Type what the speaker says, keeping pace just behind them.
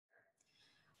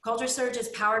Culture Surge is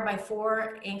powered by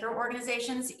 4 anchor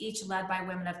organizations, each led by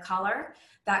women of color.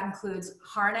 That includes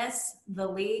Harness, the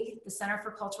League, the Center for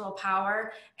Cultural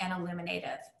Power, and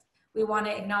Illuminative. We want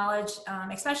to acknowledge,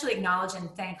 especially acknowledge and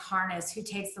thank Harness, who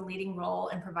takes the leading role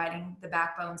in providing the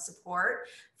backbone support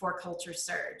for Culture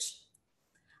Surge.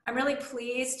 I'm really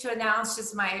pleased to announce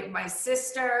just my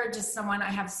sister, just someone I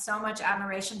have so much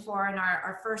admiration for, and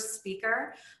our first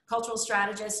speaker, cultural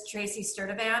strategist Tracy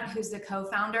Sturdivant, who's the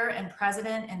co-founder and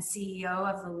president and CEO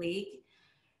of the League.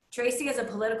 Tracy is a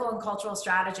political and cultural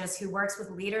strategist who works with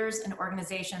leaders and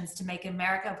organizations to make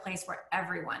America a place where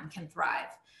everyone can thrive.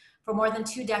 For more than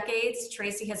 2 decades,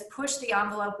 Tracy has pushed the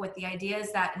envelope with the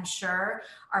ideas that ensure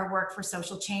our work for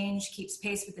social change keeps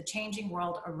pace with the changing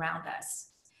world around us.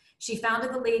 She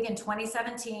founded the League in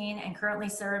 2017 and currently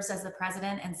serves as the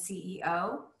president and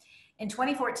CEO. In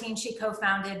 2014, she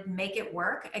co-founded Make It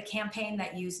Work, a campaign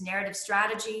that used narrative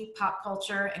strategy, pop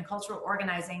culture, and cultural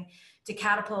organizing to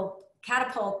catapult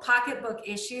pocketbook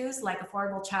issues like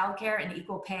affordable childcare and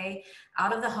equal pay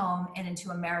out of the home and into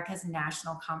America's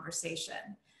national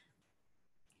conversation.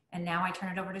 And now I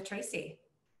turn it over to Tracy.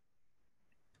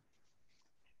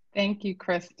 Thank you,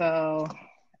 Crystal.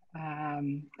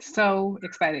 So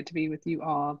excited to be with you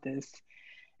all this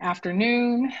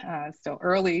afternoon, still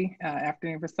early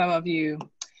afternoon for some of you.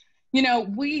 You know,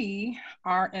 we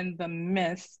are in the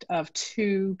midst of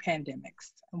 2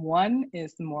 pandemics. One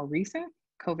is the more recent,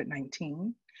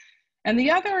 COVID-19, and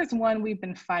the other is one we've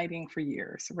been fighting for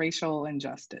years, racial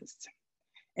injustice.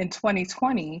 In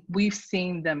 2020, we've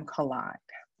seen them collide.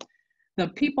 The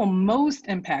people most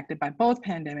impacted by both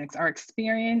pandemics are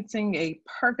experiencing a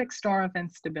perfect storm of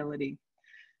instability,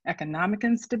 economic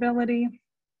instability,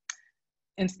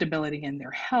 instability in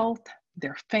their health,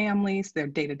 their families, their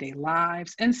day-to-day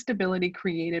lives, instability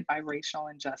created by racial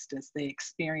injustice they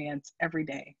experience every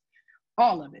day.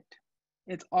 All of it.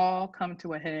 It's all come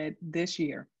to a head this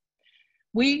year.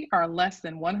 We are less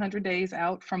than 100 days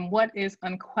out from what is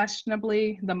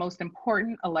unquestionably the most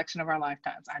important election of our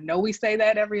lifetimes. I know we say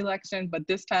that every election, but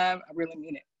this time I really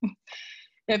mean it.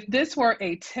 If this were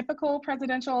a typical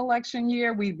presidential election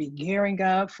year, we'd be gearing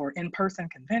up for in-person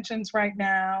conventions right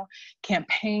now.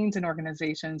 Campaigns and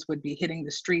organizations would be hitting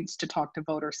the streets to talk to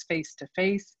voters face to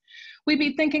face. We'd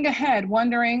be thinking ahead,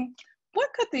 wondering, what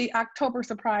could the October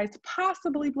surprise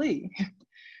possibly be?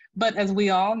 But as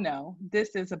we all know,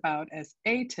 this is about as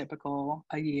atypical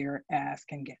a year as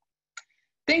can get.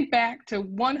 Think back to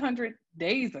 100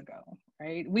 days ago,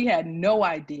 right? We had no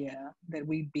idea that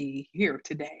we'd be here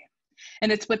today.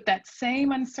 And it's with that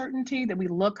same uncertainty that we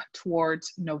look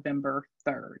towards November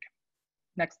 3rd.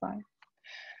 Next slide.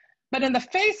 But in the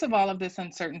face of all of this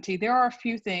uncertainty, there are a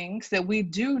few things that we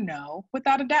do know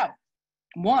without a doubt.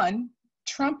 One,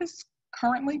 Trump is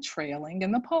currently trailing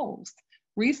in the polls.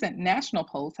 Recent national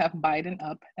polls have Biden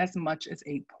up as much as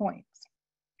 8 points.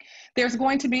 There's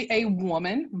going to be a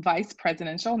woman vice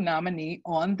presidential nominee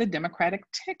on the Democratic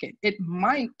ticket. It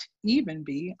might even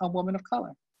be a woman of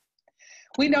color.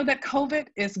 We know that COVID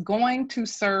is going to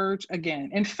surge again.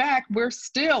 In fact, we're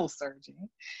still surging,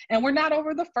 and we're not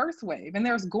over the first wave, and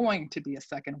there's going to be a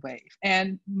second wave.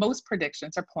 And most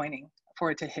predictions are pointing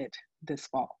for it to hit this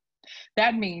fall.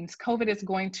 That means COVID is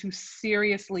going to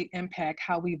seriously impact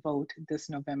how we vote this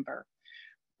November.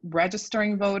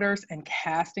 Registering voters and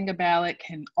casting a ballot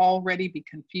can already be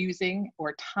confusing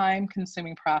or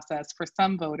time-consuming process for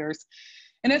some voters,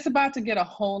 and it's about to get a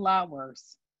whole lot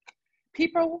worse.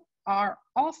 People are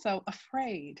also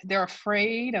afraid. They're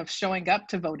afraid of showing up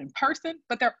to vote in person,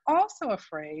 but they're also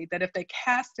afraid that if they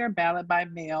cast their ballot by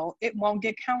mail, it won't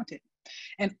get counted.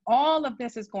 And all of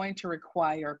this is going to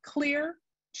require clear,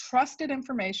 trusted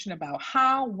information about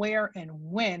how, where, and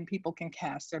when people can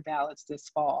cast their ballots this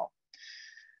fall.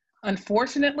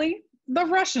 Unfortunately, the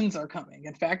Russians are coming.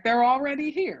 In fact, they're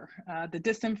already here. The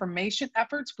disinformation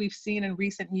efforts we've seen in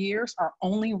recent years are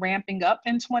only ramping up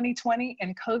in 2020,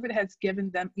 and COVID has given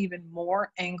them even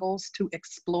more angles to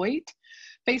exploit.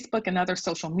 Facebook and other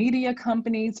social media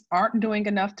companies aren't doing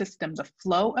enough to stem the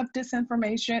flow of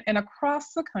disinformation, and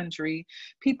across the country,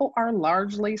 people are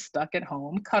largely stuck at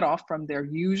home, cut off from their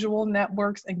usual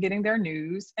networks and getting their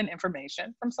news and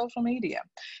information from social media.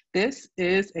 This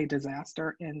is a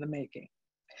disaster in the making.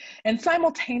 And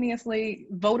simultaneously,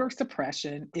 voter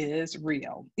suppression is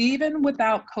real. Even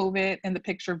without COVID in the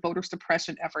picture, voter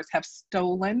suppression efforts have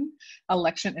stolen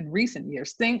election in recent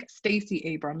years. Think Stacey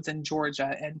Abrams in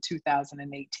Georgia in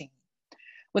 2018.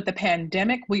 With the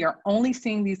pandemic, we are only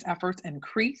seeing these efforts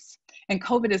increase, and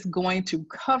COVID is going to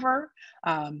cover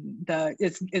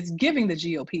it's giving the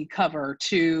GOP cover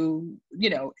to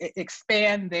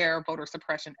expand their voter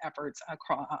suppression efforts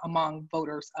among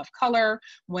voters of color,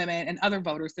 women, and other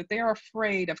voters that they are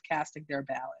afraid of casting their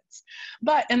ballots.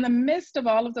 But in the midst of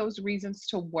all of those reasons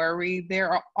to worry, there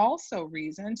are also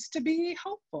reasons to be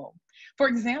hopeful. For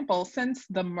example, since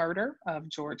the murder of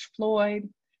George Floyd,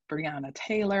 Breonna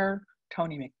Taylor,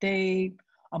 Tony McDade,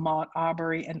 Ahmaud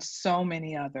Arbery, and so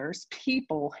many others,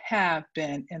 people have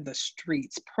been in the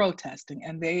streets protesting,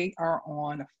 and they are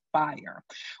on fire.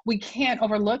 We can't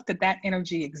overlook that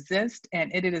energy exists,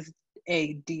 and it is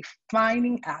a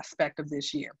defining aspect of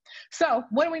this year. So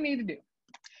what do we need to do?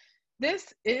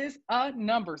 This is a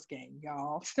numbers game,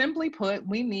 y'all. Simply put,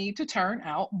 we need to turn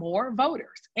out more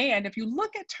voters. And if you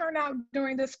look at turnout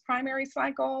during this primary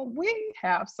cycle, we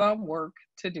have some work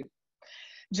to do.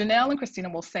 Janelle and Christina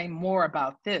will say more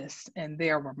about this in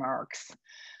their remarks.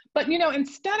 But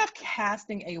instead of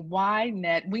casting a wide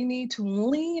net, we need to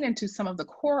lean into some of the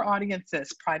core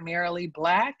audiences, primarily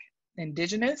Black,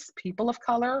 Indigenous, people of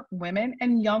color, women,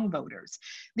 and young voters.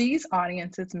 These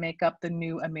audiences make up the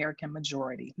new American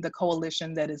majority, the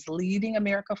coalition that is leading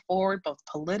America forward both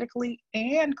politically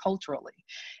and culturally.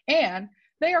 And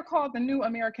they are called the new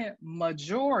American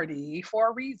majority for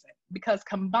a reason, because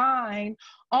combined,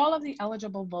 all of the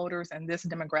eligible voters in this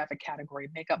demographic category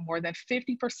make up more than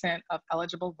 50% of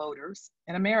eligible voters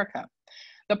in America.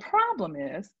 The problem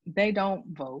is they don't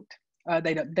vote.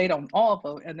 They don't all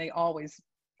vote, and they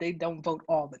don't vote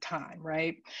all the time,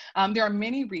 right? There are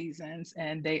many reasons,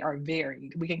 and they are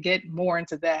varied. We can get more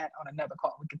into that on another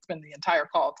call. We could spend the entire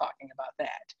call talking about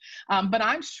that. But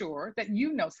I'm sure that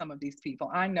some of these people.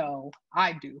 I know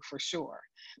I do for sure.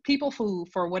 People who,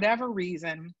 for whatever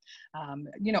reason,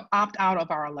 opt out of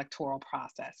our electoral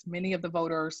process. Many of the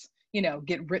voters,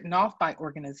 get written off by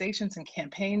organizations and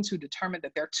campaigns who determine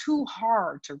that they're too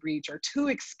hard to reach or too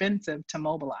expensive to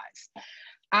mobilize.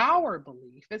 Our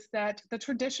belief is that the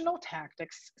traditional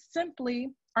tactics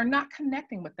simply are not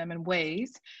connecting with them in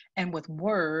ways and with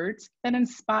words that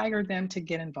inspire them to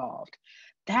get involved.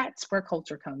 That's where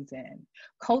culture comes in.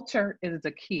 Culture is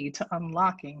the key to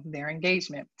unlocking their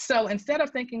engagement. So instead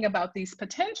of thinking about these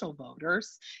potential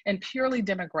voters in purely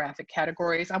demographic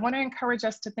categories, I want to encourage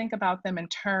us to think about them in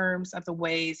terms of the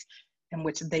ways in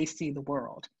which they see the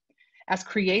world. As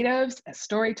creatives, as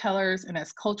storytellers, and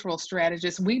as cultural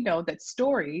strategists, we know that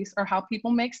stories are how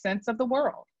people make sense of the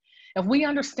world. If we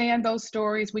understand those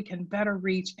stories, we can better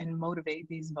reach and motivate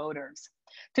these voters.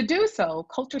 To do so,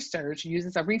 Culture Surge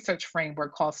uses a research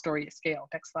framework called Story at Scale.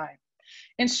 Next slide.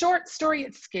 In short, Story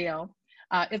at Scale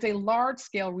is a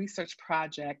large-scale research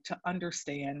project to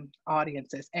understand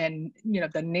audiences and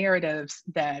the narratives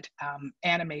that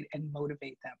animate and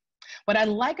motivate them. What I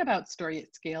like about Story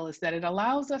at Scale is that it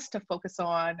allows us to focus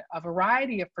on a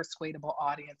variety of persuadable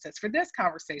audiences. For this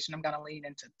conversation, I'm going to lean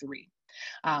into three.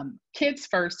 Kids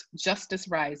First, Justice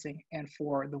Rising, and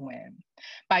For the Win.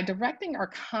 By directing our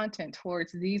content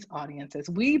towards these audiences,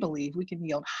 we believe we can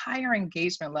yield higher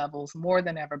engagement levels more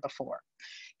than ever before.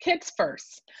 Kids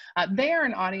First, they are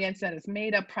an audience that is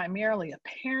made up primarily of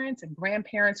parents and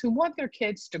grandparents who want their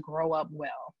kids to grow up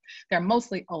well. They're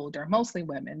mostly older, mostly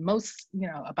women,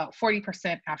 about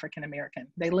 40% African American.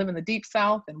 They live in the Deep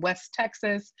South and West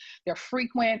Texas. They're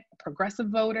frequent progressive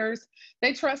voters.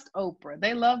 They trust Oprah.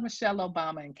 They love Michelle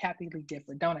Obama and Kathy Lee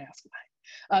Gifford. Don't ask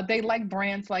why. They like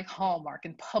brands like Hallmark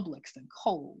and Publix and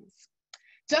Kohl's.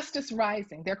 Justice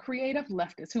Rising, they're creative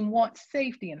leftists who want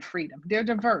safety and freedom. They're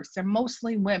diverse, they're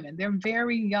mostly women, they're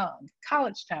very young.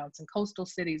 College towns and coastal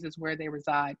cities is where they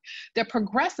reside. They're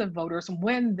progressive voters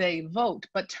when they vote,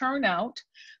 but turn out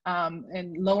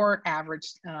and lower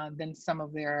average than some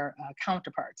of their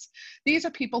counterparts. These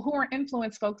are people who are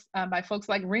influenced by folks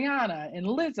like Rihanna and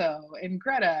Lizzo and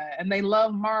Greta, and they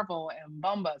love Marvel and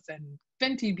Bombas and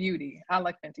Fenty Beauty. I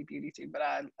like Fenty Beauty too, but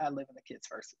I live in the Kids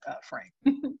First frame.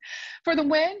 For the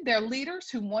win, they're leaders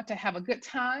who want to have a good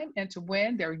time, and to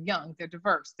win, they're young, they're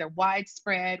diverse, they're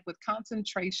widespread with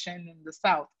concentration in the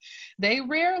South. They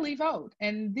rarely vote,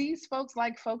 and these folks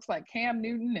like Cam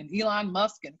Newton and Elon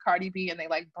Musk and Cardi B, and they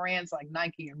like brands like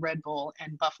Nike and Red Bull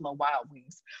and Buffalo Wild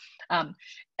Wings.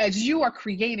 As you are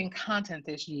creating content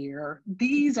this year,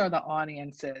 these are the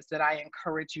audiences that I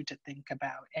encourage you to think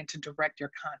about and to direct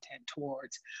your content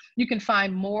towards. You can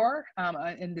find more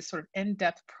in this sort of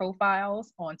in-depth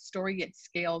profiles on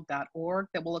storyatscale.org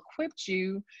that will equip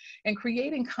you in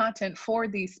creating content for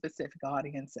these specific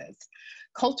audiences.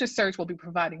 Culture Surge will be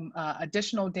providing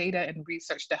additional data and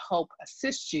research to help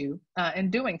assist you in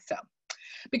doing so.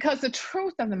 Because the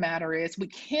truth of the matter is we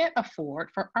can't afford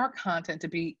for our content to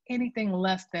be anything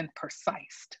less than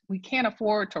precise. We can't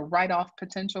afford to write off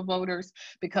potential voters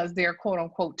because they're quote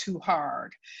unquote too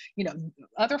hard. You know,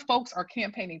 other folks are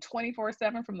campaigning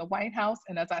 24/7 from the White House.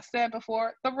 And as I said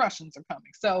before, the Russians are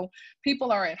coming. So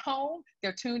people are at home,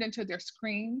 they're tuned into their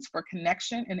screens for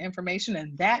connection and information.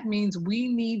 And that means we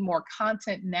need more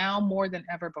content now more than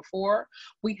ever before.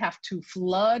 We have to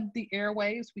flood the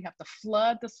airwaves. We have to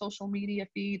flood the social media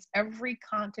feeds, every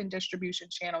content distribution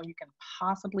channel you can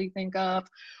possibly think of,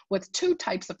 with two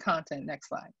types of content. Next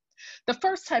slide. The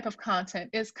first type of content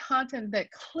is content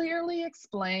that clearly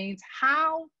explains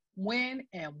how, when,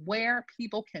 and where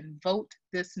people can vote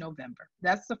this November.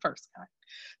 That's the first kind.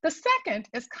 The second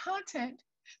is content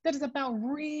that is about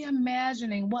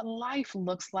reimagining what life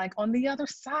looks like on the other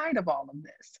side of all of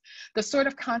this. The sort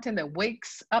of content that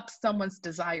wakes up someone's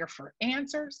desire for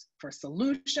answers, for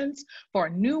solutions, for a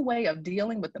new way of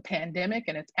dealing with the pandemic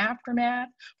and its aftermath,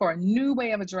 for a new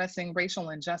way of addressing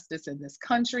racial injustice in this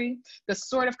country, the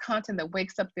sort of content that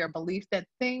wakes up their belief that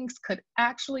things could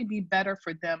actually be better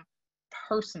for them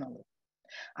personally.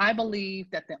 I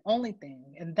believe that the only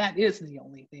thing, and that is the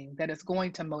only thing, that is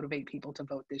going to motivate people to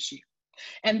vote this year.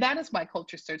 And that is why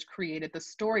Culture Search created the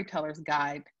Storyteller's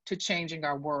Guide to Changing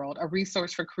Our World, a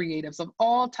resource for creatives of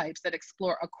all types that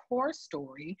explore a core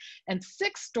story and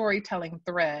 6 storytelling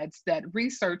threads that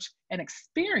research and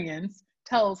experience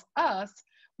tells us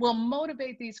will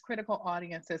motivate these critical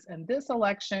audiences in this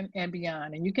election and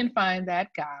beyond. And you can find that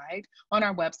guide on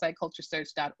our website,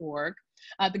 culturesearch.org.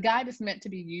 The guide is meant to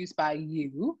be used by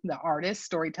you, the artists,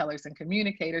 storytellers, and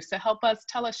communicators, to help us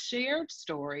tell a shared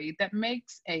story that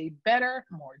makes a better,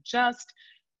 more just,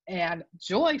 and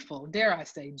joyful, dare I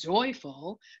say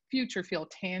joyful, future feel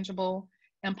tangible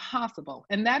and possible.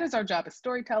 And that is our job as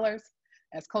storytellers,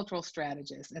 as cultural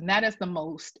strategists. And that is the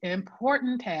most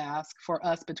important task for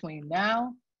us between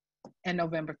now and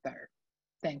November 3rd.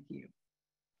 Thank you.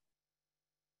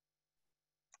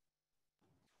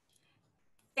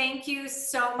 Thank you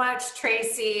so much,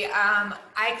 Tracy.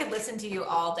 I could listen to you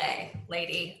all day,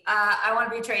 lady. I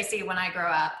want to be Tracy when I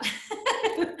grow up.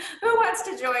 Who wants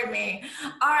to join me?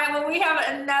 All right, well, we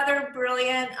have another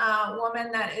brilliant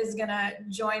woman that is gonna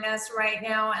join us right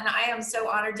now. And I am so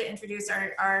honored to introduce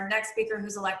our next speaker,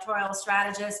 who's electoral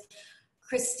strategist,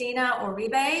 Christina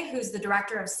Uribe, who's the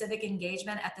Director of Civic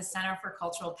Engagement at the Center for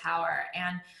Cultural Power.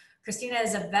 And Christina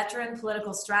is a veteran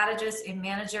political strategist and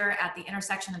manager at the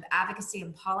intersection of advocacy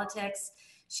and politics.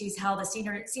 She's held a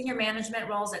senior management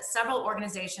roles at several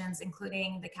organizations,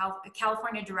 including the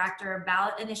California Director of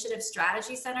Ballot Initiative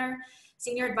Strategy Center,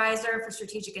 Senior Advisor for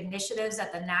Strategic Initiatives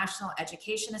at the National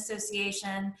Education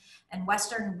Association, and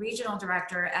Western Regional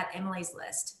Director at Emily's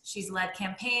List. She's led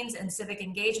campaigns and civic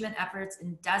engagement efforts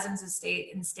in dozens of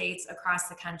states across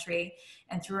the country.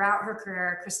 And throughout her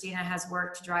career, Christina has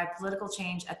worked to drive political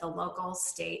change at the local,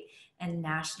 state, and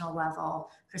national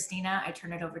level. Christina, I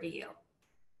turn it over to you.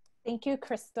 Thank you,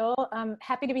 Crystal. I'm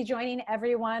happy to be joining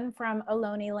everyone from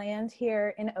Ohlone Land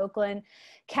here in Oakland,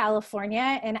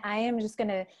 California. And I am just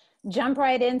gonna jump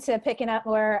right into picking up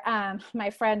where my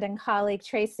friend and colleague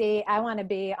Tracy, I want to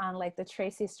be on like the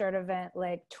Tracy Sturt event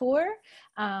like tour,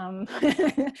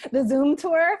 the Zoom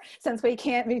tour, since we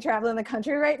can't be traveling the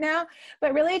country right now,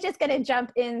 but really just going to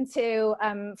jump into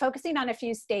focusing on a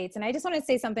few states. And I just want to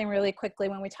say something really quickly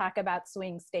when we talk about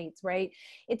swing states, right?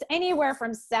 It's anywhere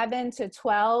from 7 to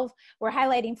 12. We're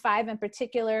highlighting 5 in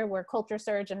particular, where Culture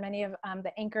Surge and many of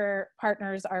the anchor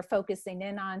partners are focusing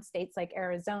in on states like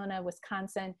Arizona,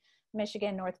 Wisconsin,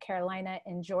 Michigan, North Carolina,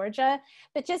 and Georgia.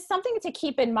 But just something to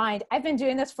keep in mind, I've been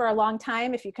doing this for a long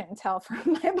time, if you couldn't tell from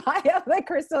my bio that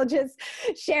Crystal just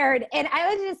shared. And I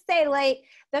would just say, like,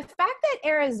 the fact that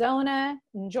Arizona,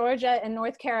 and Georgia, and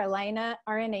North Carolina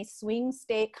are in a swing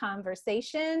state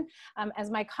conversation, as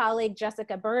my colleague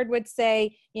Jessica Bird would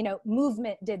say, you know,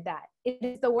 movement did that. It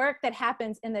is the work that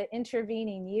happens in the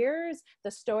intervening years, the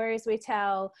stories we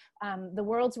tell, the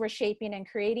worlds we're shaping and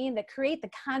creating that create the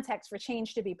context for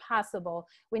change to be possible.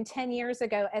 When 10 years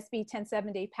ago, SB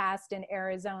 1070 passed in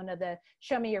Arizona, the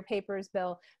Show Me Your Papers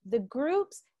bill, the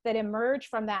groups that emerged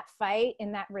from that fight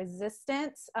and that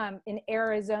resistance in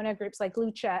Arizona, groups like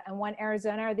Lucha and One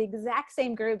Arizona, are the exact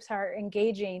same groups who are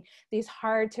engaging these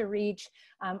hard to reach,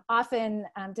 often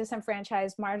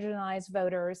disenfranchised, marginalized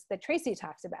voters that Tracy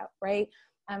talks about, right?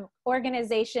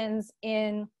 Organizations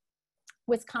in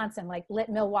Wisconsin, like Lit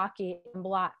Milwaukee and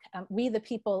Block, We the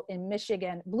People in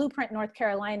Michigan, Blueprint North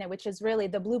Carolina, which is really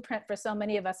the blueprint for so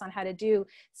many of us on how to do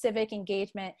civic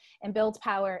engagement and build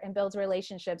power and build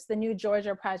relationships. The New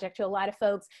Georgia Project, to a lot of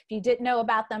folks, if you didn't know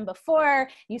about them before,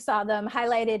 you saw them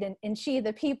highlighted in She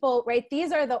the People, right?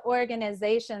 These are the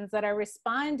organizations that are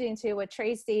responding to what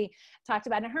Tracy talked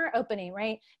about in her opening,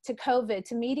 right? To COVID,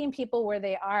 to meeting people where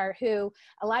they are, who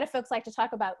a lot of folks like to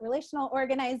talk about relational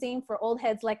organizing. For old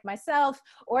heads like myself,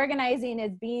 organizing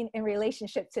is being in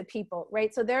relationship to people,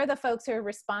 right? So they're the folks who are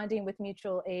responding with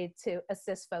mutual aid to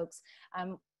assist folks.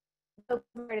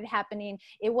 Started happening.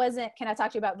 It wasn't, can I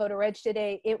talk to you about voter reg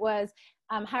today? It was,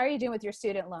 how are you doing with your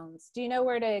student loans? Do you know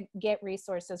where to get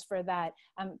resources for that?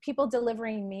 People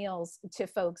delivering meals to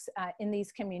folks in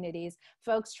these communities,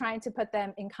 folks trying to put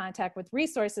them in contact with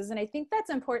resources. And I think that's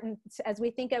important as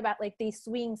we think about like these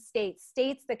swing states,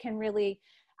 states that can really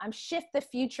shift the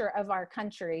future of our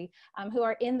country, who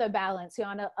are in the balance, who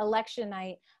on election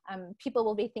night, people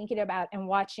will be thinking about and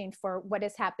watching for what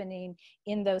is happening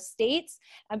in those states.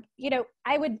 You know,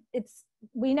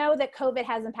 we know that COVID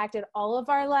has impacted all of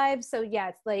our lives. So yeah,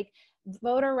 it's like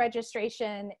voter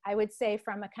registration, I would say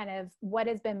from a kind of what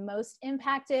has been most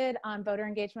impacted on voter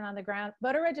engagement on the ground,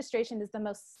 voter registration is the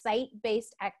most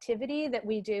site-based activity that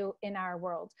we do in our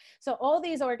world. So all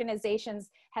these organizations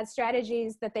had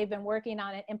strategies that they've been working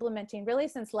on and implementing really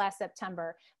since last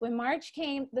September. When March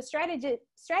came, the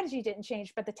strategy didn't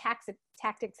change, but the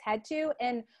tactics had to.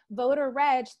 And voter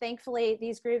reg, thankfully,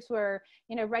 these groups were,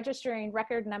 you know, registering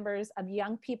record numbers of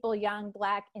young people, young,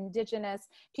 Black, Indigenous,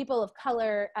 people of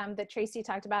color that Tracy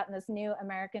talked about in this new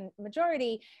American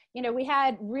majority. You know, we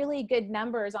had really good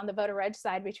numbers on the voter reg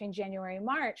side between January and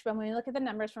March. But when we look at the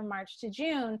numbers from March to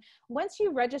June, once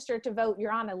you register to vote,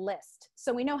 you're on a list.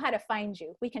 So we know how to find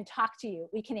you. We can talk to you.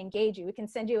 We can engage you. We can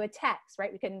send you a text,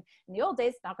 right? We can, in the old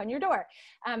days, knock on your door.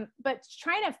 But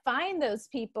trying to find those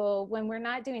people when we're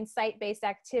not doing site-based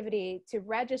activity to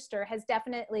register has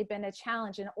definitely been a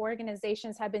challenge, and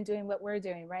organizations have been doing what we're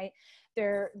doing, right?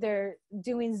 They're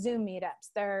doing Zoom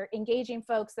meetups. They're engaging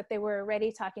folks that they were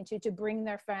already talking to bring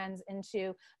their friends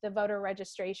into the voter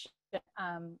registration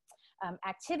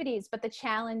activities. But the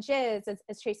challenge is,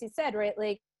 as Tracy said, right,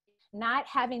 like not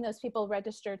having those people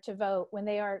register to vote when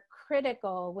they are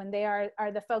critical, when they are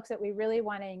the folks that we really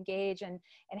want to engage and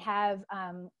have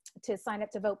to sign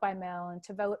up to vote by mail and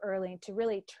to vote early and to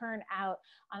really turn out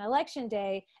on election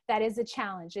day, that is a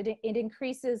challenge. It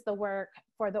increases the work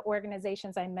for the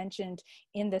organizations I mentioned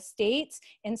in the states.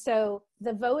 And so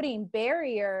the voting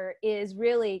barrier is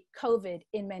really COVID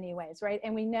in many ways, right?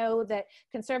 And we know that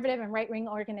conservative and right-wing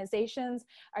organizations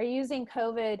are using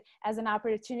COVID as an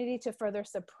opportunity to further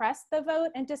suppress the vote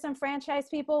and disenfranchise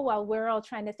people, while we're all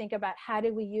trying to think about how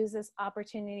do we use this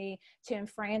opportunity to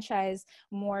enfranchise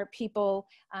more people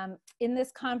in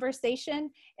this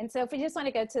conversation. And so if we just want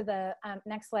to go to the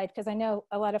next slide, because I know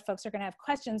a lot of folks are going to have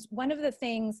questions. One of the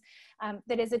things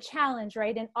that is a challenge,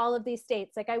 right, in all of these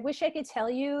states, like I wish I could tell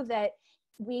you that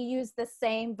we use the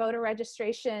same voter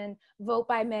registration, vote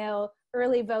by mail,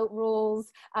 early vote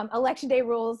rules, election day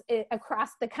rules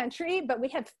across the country, but we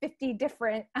have 50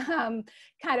 different kind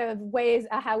of ways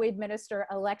of how we administer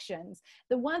elections.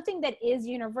 The one thing that is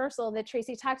universal that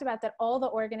Tracy talked about that all the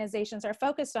organizations are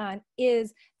focused on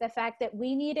is the fact that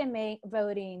we need to make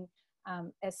voting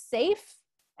as safe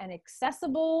and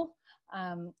accessible,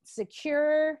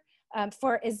 secure,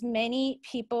 for as many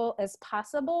people as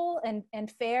possible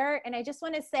and fair. And I just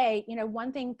want to say, you know,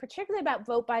 one thing particularly about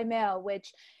vote by mail,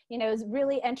 which, you know, has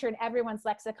really entered everyone's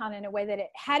lexicon in a way that it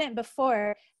hadn't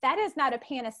before, that is not a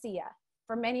panacea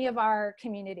for many of our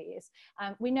communities.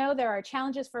 We know there are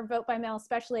challenges for vote by mail,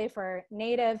 especially for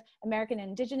Native American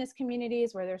and Indigenous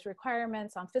communities where there's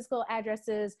requirements on physical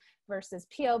addresses versus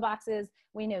PO boxes.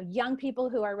 We know young people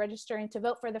who are registering to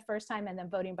vote for the first time and then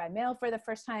voting by mail for the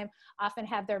first time often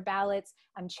have their ballots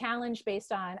challenged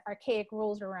based on archaic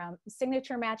rules around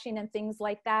signature matching and things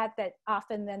like that, that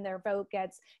often then their vote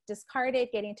gets discarded,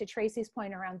 getting to Tracy's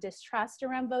point around distrust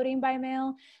around voting by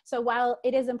mail. So while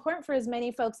it is important for as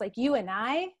many folks like you and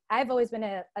I've always been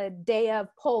a day of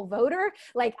poll voter,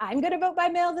 like I'm gonna vote by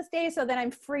mail this day, so that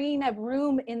I'm freeing up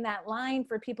room in that line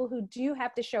for people who do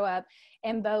have to show up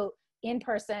and vote in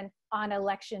person on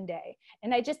election day.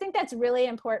 And I just think that's really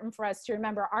important for us to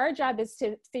remember. Our job is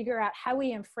to figure out how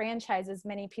we enfranchise as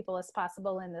many people as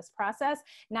possible in this process,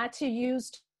 not to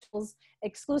use tools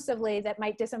exclusively that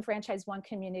might disenfranchise one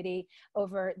community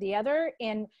over the other.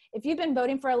 And if you've been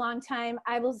voting for a long time,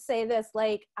 I will say this,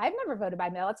 like, I've never voted by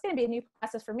mail. It's gonna be a new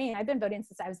process for me. I've been voting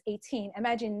since I was 18.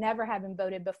 Imagine never having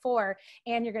voted before,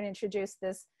 and you're gonna introduce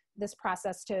this this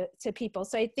process to people.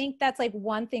 So I think that's like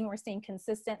one thing we're seeing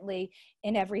consistently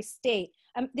in every state.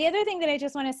 The other thing that I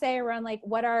just want to say around like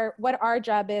what our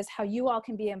job is, how you all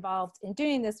can be involved in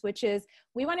doing this, which is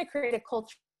we want to create a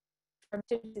culture. From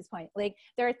this point, like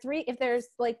if there's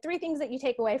like three things that you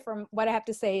take away from what I have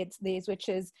to say, it's these, which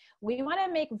is we want to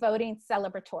make voting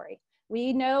celebratory.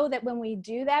 We know that when we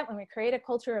do that, when we create a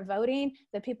culture of voting,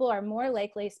 that people are more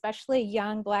likely, especially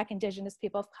young Black, Indigenous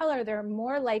people of color, they're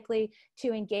more likely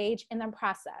to engage in the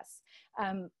process.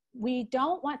 We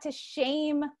don't want to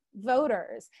shame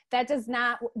voters. That does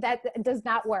not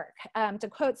work. To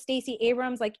quote Stacey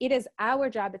Abrams, like, it is our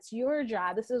job, it's your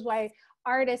job. This is why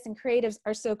artists and creatives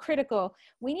are so critical.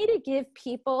 We need to give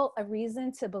people a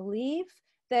reason to believe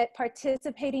that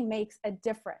participating makes a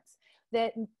difference,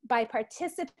 that by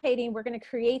participating, we're going to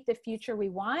create the future we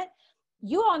want.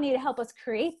 You all need to help us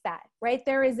create that, right?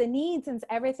 There is a need, since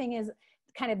everything is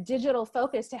kind of digital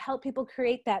focused, to help people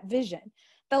create that vision.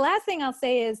 The last thing I'll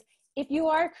say is, if you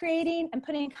are creating and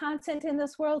putting content in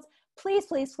this world, please,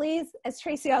 please, please, as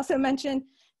Tracy also mentioned,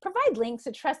 provide links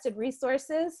to trusted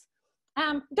resources.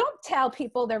 Don't tell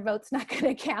people their vote's not going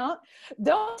to count.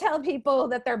 Don't tell people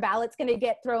that their ballot's going to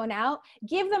get thrown out.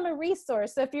 Give them a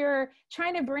resource. So if you're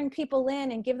trying to bring people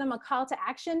in and give them a call to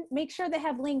action, make sure they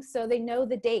have links so they know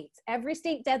the dates. Every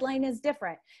state deadline is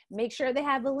different. Make sure they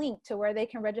have a link to where they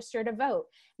can register to vote.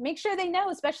 Make sure they know,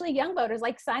 especially young voters,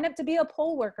 like sign up to be a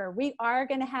poll worker. We are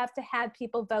going to have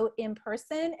people vote in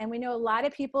person. And we know a lot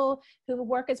of people who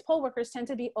work as poll workers tend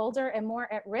to be older and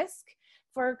more at risk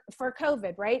for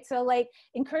COVID, right? So like,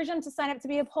 encourage them to sign up to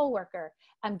be a poll worker.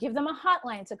 Give them a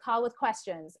hotline to call with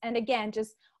questions. And again,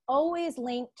 just always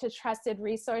link to trusted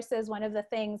resources. One of the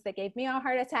things that gave me a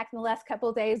heart attack in the last couple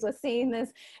of days was seeing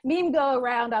this meme go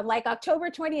around on like October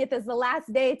 20th is the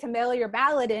last day to mail your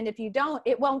ballot in. If you don't,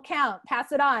 it won't count.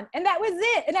 Pass it on. And that was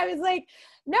it. And I was like,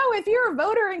 no, if you're a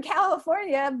voter in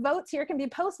California, votes here can be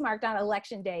postmarked on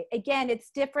election day. Again, it's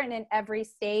different in every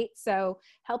state. So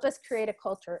help us create a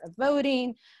culture of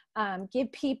voting.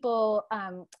 Give people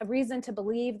a reason to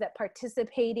believe that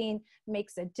participating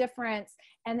makes a difference,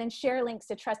 and then share links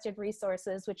to trusted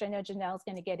resources, which I know Janelle's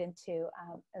going to get into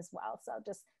as well. So I'll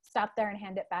just stop there and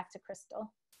hand it back to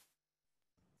Crystal.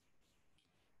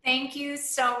 Thank you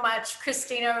so much,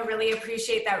 Christina. Really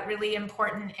appreciate that really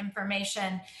important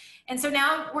information. And so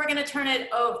now we're going to turn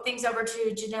things over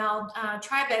to Janelle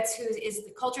Tribetz, who is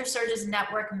the Culture Surge's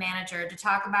Network Manager, to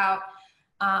talk about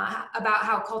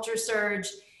how Culture Surge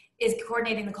is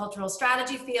coordinating the cultural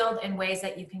strategy field in ways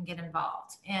that you can get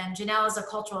involved. And Janelle is a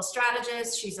cultural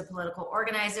strategist, she's a political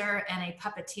organizer, and a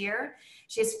puppeteer.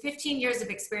 She has 15 years of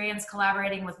experience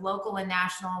collaborating with local and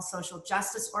national social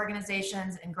justice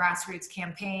organizations and grassroots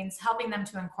campaigns, helping them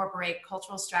to incorporate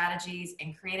cultural strategies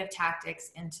and creative tactics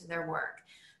into their work.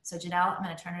 So Janelle, I'm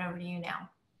going to turn it over to you now.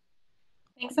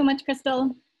 Thanks so much,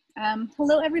 Crystal.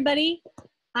 Hello, everybody.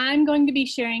 I'm going to be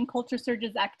sharing Culture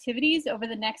Surge's activities over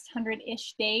the next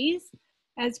 100-ish days.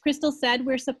 As Crystal said,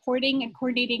 we're supporting and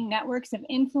coordinating networks of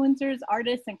influencers,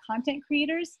 artists, and content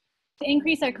creators to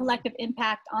increase our collective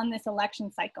impact on this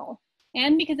election cycle.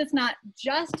 And because it's not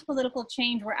just political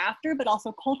change we're after, but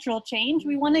also cultural change,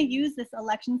 we want to use this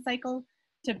election cycle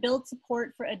to build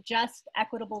support for a just,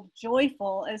 equitable,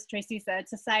 joyful, as Tracy said,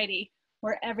 society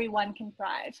where everyone can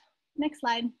thrive. Next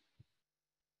slide.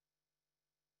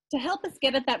 To help us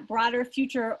get at that broader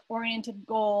future-oriented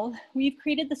goal, we've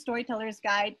created the Storyteller's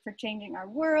Guide for Changing Our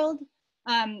World.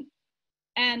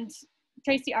 And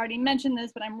Tracy already mentioned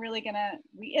this, but I'm really gonna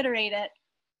reiterate it.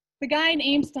 The guide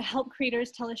aims to help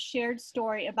creators tell a shared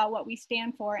story about what we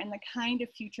stand for and the kind of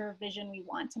future vision we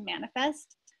want to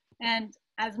manifest. And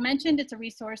as mentioned, it's a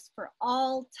resource for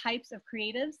all types of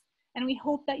creatives, and we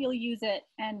hope that you'll use it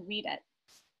and read it.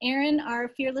 Erin, our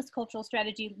Fearless Cultural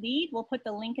Strategy lead, will put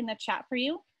the link in the chat for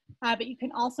you. But you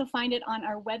can also find it on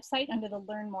our website under the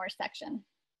Learn More section.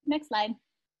 Next slide.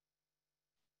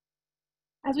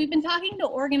 As we've been talking to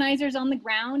organizers on the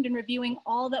ground and reviewing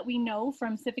all that we know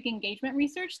from civic engagement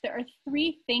research, there are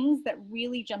 3 things that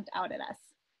really jumped out at us.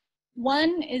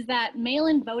 One is that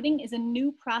mail-in voting is a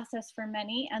new process for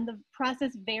many, and the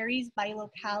process varies by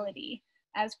locality,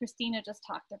 as Christina just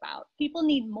talked about. People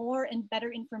need more and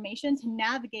better information to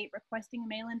navigate requesting a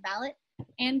mail-in ballot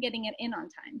and getting it in on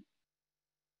time.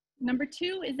 Number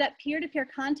 2 is that peer-to-peer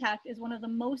contact is one of the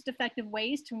most effective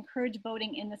ways to encourage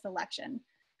voting in this election.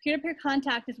 Peer-to-peer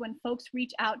contact is when folks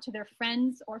reach out to their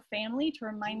friends or family to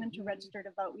remind them to register to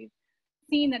vote. We've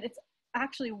seen that it's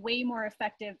actually way more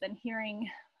effective than hearing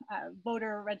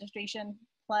voter registration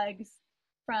plugs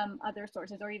from other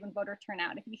sources or even voter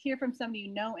turnout. If you hear from somebody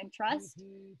you know and trust,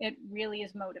 it really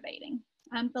is motivating.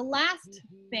 The last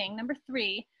thing, number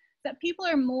 3, that people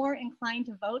are more inclined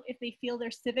to vote if they feel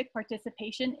their civic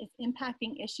participation is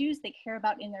impacting issues they care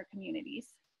about in their communities.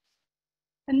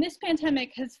 And this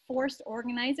pandemic has forced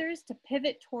organizers to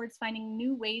pivot towards finding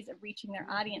new ways of reaching their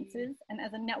audiences. And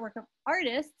as a network of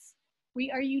artists,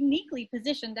 we are uniquely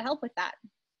positioned to help with that.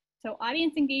 So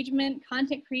audience engagement,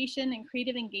 content creation, and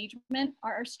creative engagement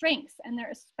are our strengths, and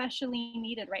they're especially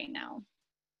needed right now.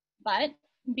 But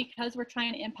because we're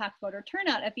trying to impact voter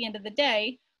turnout at the end of the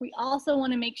day, we also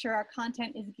want to make sure our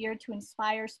content is geared to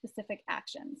inspire specific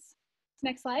actions.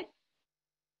 Next slide.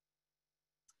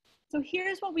 So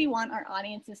here's what we want our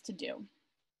audiences to do.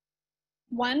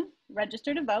 1,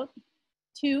 register to vote.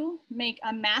 2, make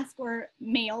a mask or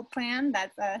mail plan.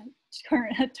 That's a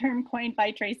term coined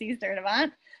by Tracy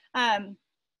Sturdivant.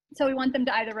 So we want them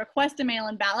to either request a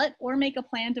mail-in ballot or make a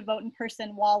plan to vote in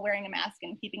person while wearing a mask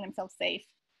and keeping themselves safe,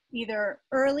 either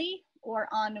early or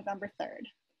on November 3rd.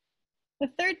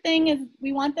 The third thing is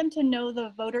we want them to know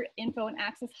the voter info and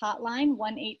access hotline,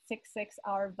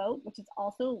 1-866-OUR-VOTE, which is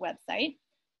also a website.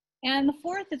 And the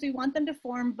fourth is we want them to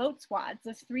form vote squads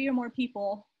of 3 or more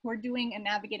people who are doing and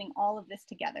navigating all of this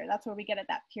together. That's where we get at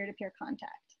that peer-to-peer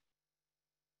contact.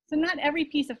 So not every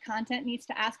piece of content needs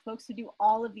to ask folks to do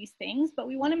all of these things, but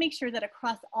we want to make sure that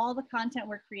across all the content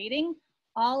we're creating,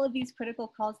 all of these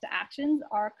critical calls to actions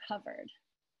are covered.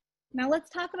 Now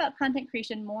let's talk about content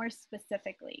creation more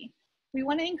specifically. We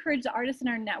want to encourage the artists in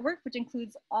our network, which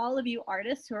includes all of you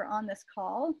artists who are on this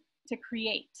call, to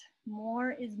create.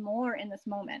 More is more in this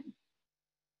moment.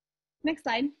 Next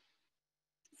slide.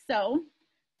 So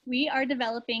we are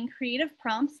developing creative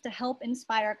prompts to help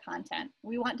inspire content.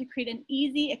 We want to create an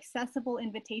easy, accessible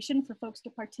invitation for folks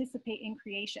to participate in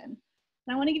creation.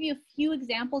 And I want to give you a few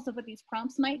examples of what these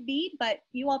prompts might be, but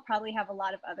you all probably have a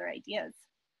lot of other ideas.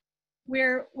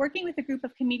 We're working with a group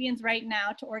of comedians right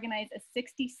now to organize a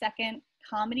 60-second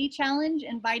comedy challenge,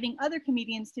 inviting other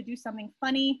comedians to do something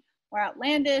funny or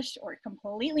outlandish or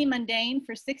completely mundane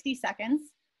for 60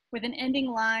 seconds with an ending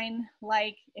line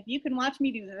like, if you can watch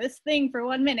me do this thing for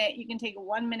 1 minute, you can take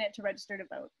 1 minute to register to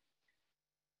vote.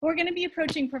 We're going to be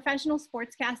approaching professional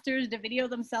sportscasters to video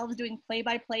themselves doing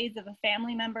play-by-plays of a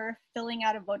family member filling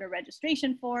out a voter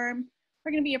registration form.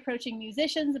 We're going to be approaching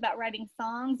musicians about writing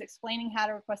songs, explaining how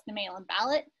to request a mail-in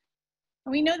ballot.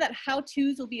 And we know that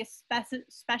how-tos will be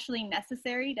especially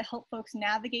necessary to help folks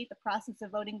navigate the process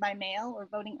of voting by mail or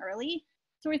voting early.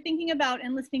 So we're thinking about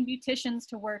enlisting beauticians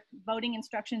to work voting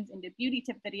instructions into beauty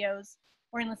tip videos,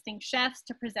 or enlisting chefs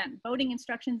to present voting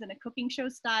instructions in a cooking show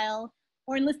style,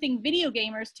 or enlisting video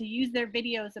gamers to use their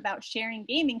videos about sharing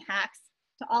gaming hacks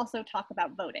to also talk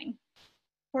about voting.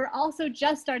 We're also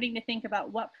just starting to think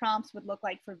about what prompts would look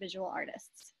like for visual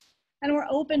artists. And we're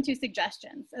open to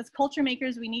suggestions. As culture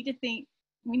makers, we need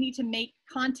to make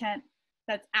content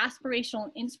that's aspirational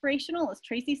and inspirational, as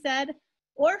Tracy said,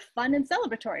 or fun and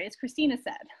celebratory, as Christina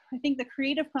said. I think the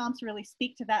creative prompts really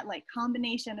speak to that like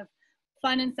combination of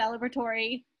fun and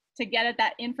celebratory to get at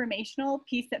that informational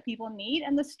piece that people need.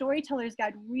 And the storyteller's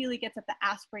guide really gets at the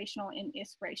aspirational and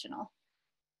inspirational.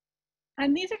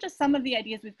 And these are just some of the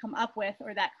ideas we've come up with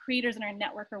or that creators in our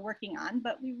network are working on,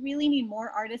 but we really need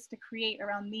more artists to create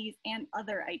around these and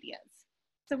other ideas.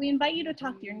 So we invite you to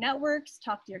talk to your networks,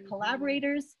 talk to your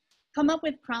collaborators, come up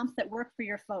with prompts that work for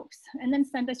your folks, and then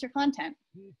send us your content.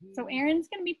 So Erin's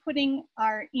gonna be putting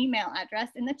our email address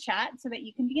in the chat so that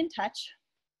you can be in touch.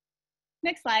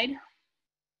 Next slide.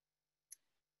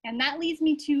 And that leads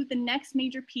me to the next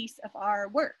major piece of our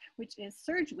work, which is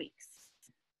Surge Weeks.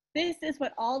 This is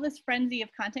what all this frenzy of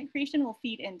content creation will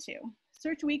feed into.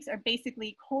 Surge Weeks are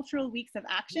basically cultural weeks of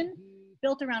action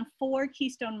built around 4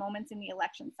 keystone moments in the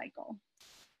election cycle.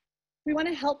 We want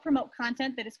to help promote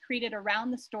content that is created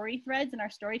around the story threads in our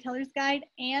Storyteller's Guide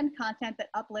and content that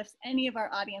uplifts any of our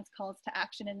audience calls to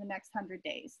action in the next 100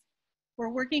 days. We're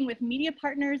working with media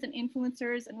partners and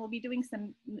influencers, and we'll be doing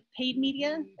some paid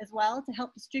media as well to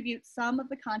help distribute some of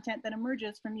the content that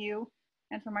emerges from you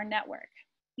and from our network.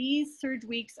 These Surge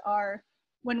Weeks are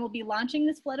when we'll be launching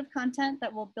this flood of content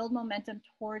that will build momentum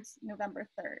towards November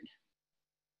 3rd.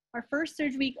 Our first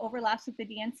Surge Week overlaps with the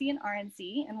DNC and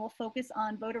RNC, and we'll focus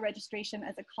on voter registration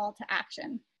as a call to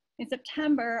action. In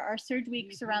September, our Surge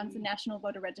Week surrounds the National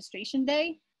Voter Registration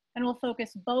Day, and we'll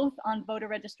focus both on voter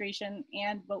registration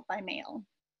and vote by mail.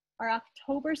 Our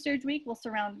October Surge Week will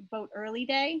surround Vote Early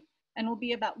Day, and will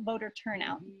be about voter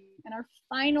turnout. And our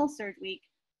final Surge Week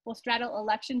will straddle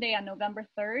Election Day on November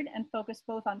 3rd and focus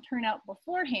both on turnout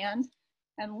beforehand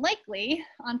and likely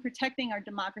on protecting our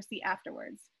democracy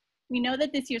afterwards. We know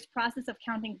that this year's process of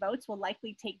counting votes will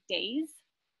likely take days,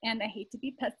 and I hate to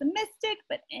be pessimistic,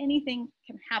 but anything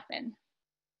can happen.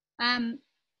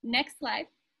 Next slide.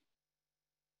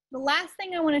 The last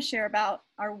thing I want to share about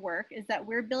our work is that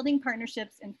we're building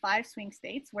partnerships in 5 swing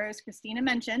states, where, as Christina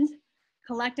mentioned,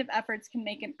 collective efforts can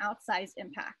make an outsized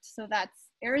impact. So that's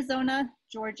Arizona,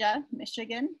 Georgia,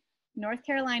 Michigan, North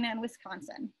Carolina, and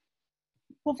Wisconsin.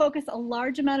 We'll focus a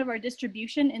large amount of our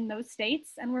distribution in those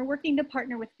states, and we're working to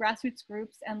partner with grassroots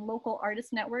groups and local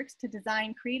artist networks to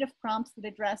design creative prompts that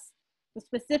address the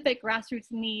specific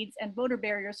grassroots needs and voter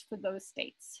barriers for those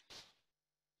states.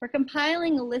 We're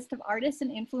compiling a list of artists and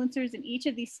influencers in each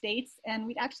of these states, and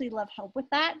we'd actually love help with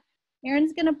that.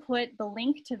 Erin's gonna put the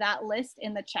link to that list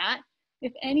in the chat.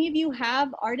 If any of you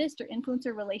have artist or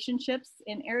influencer relationships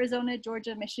in Arizona,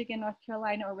 Georgia, Michigan, North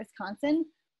Carolina, or Wisconsin,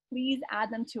 please add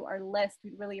them to our list.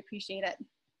 We'd really appreciate it.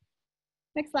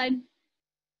 Next slide.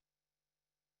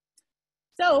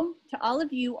 So to all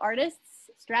of you artists,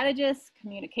 strategists,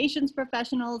 communications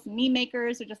professionals, meme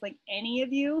makers, or just like any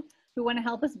of you who want to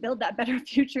help us build that better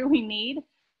future we need,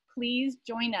 please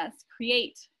join us,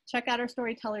 create, check out our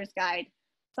storyteller's guide,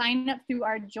 sign up through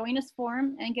our join us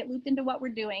form and get looped into what we're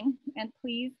doing. And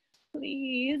please,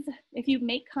 please, if you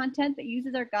make content that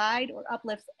uses our guide or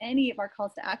uplifts any of our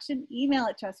calls to action, email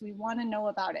it to us. We want to know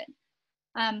about it.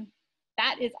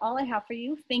 That is all I have for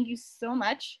you. Thank you so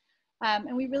much.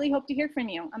 And we really hope to hear from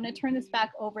you. I'm going to turn this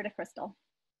back over to Crystal.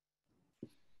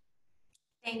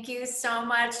 Thank you so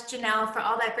much, Janelle, for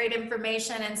all that great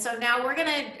information. And so now we're going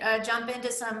to jump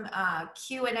into some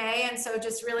Q&A. And so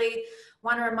just really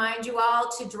want to remind you all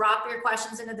to drop your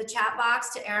questions into the chat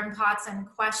box to Erin Potts and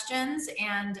questions.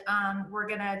 And we're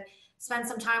going to spend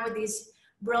some time with these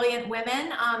brilliant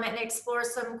women and explore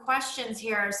some questions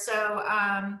here. So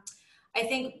I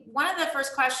think one of the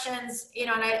first questions, you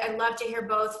know, and I'd love to hear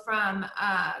both from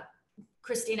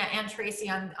Christina and Tracy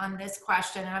on this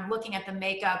question. And I'm looking at the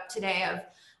makeup today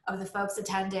of the folks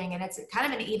attending, and it's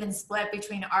kind of an even split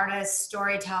between artists,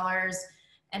 storytellers,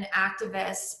 and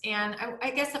activists. And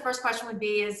I guess the first question would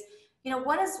be is, you know,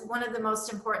 what is one of the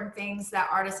most important things that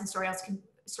artists and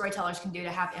storytellers can do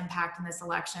to have impact in this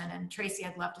election? And Tracy,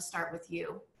 I'd love to start with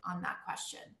you on that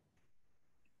question.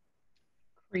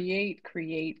 Create,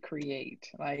 create, create.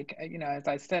 Like, you know, as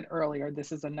I said earlier,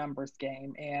 this is a numbers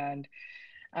game. And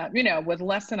you know, with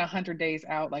less than 100 days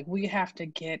out, like we have to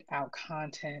get out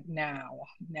content now,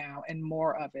 and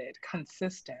more of it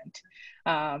consistent.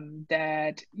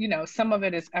 That, you know, some of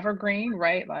it is evergreen,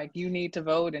 right? Like you need to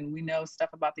vote and we know stuff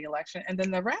about the election. And then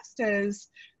the rest is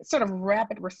sort of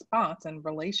rapid response in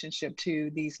relationship to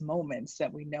these moments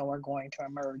that we know are going to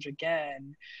emerge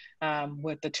again,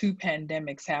 with the 2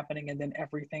 pandemics happening and then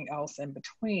everything else in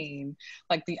between.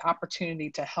 Like the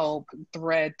opportunity to help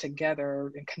thread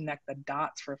together and connect the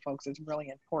dots for folks is really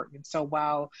important. So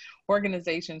while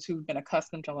organizations who've been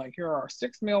accustomed to like, here are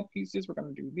 6 mail pieces, we're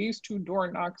going to do these 2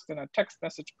 door knocks and a text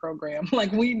message program,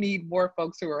 like we need more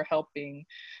folks who are helping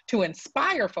to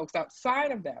inspire folks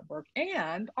outside of that work,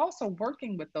 and also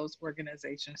working with those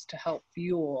organizations to help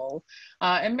fuel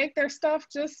and make their stuff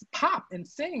just pop and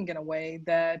sing in a way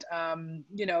that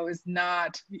you know, is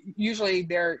not usually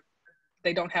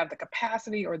they don't have the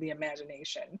capacity or the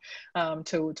imagination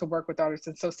to work with artists.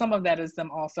 And so some of that is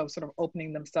them also sort of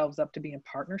opening themselves up to be in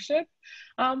partnership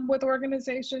with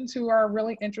organizations who are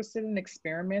really interested in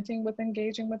experimenting with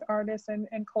engaging with artists and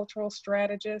cultural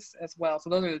strategists as well.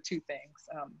 So those are the 2 things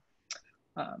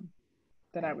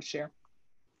that I would share.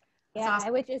 Yeah, I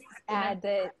would just add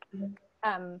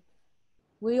that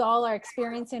we all are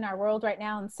experiencing our world right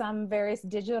now in some various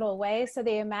digital ways. So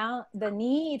the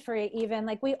need for it, even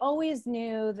like we always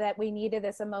knew that we needed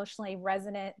this emotionally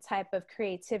resonant type of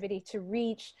creativity to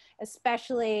reach,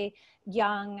 especially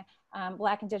young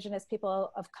Black, Indigenous,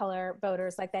 people of color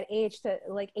voters, like that age to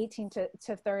like 18 to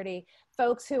 30,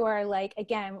 folks who are like,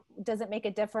 again, does it make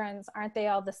a difference? Aren't they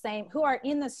all the same? Who are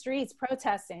in the streets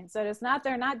protesting. So it's not,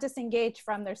 they're not disengaged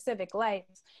from their civic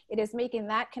lives. It is making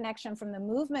that connection from the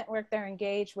movement work they're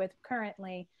engaged with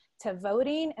currently to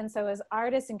voting. And so as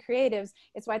artists and creatives,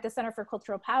 it's why at the Center for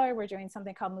Cultural Power, we're doing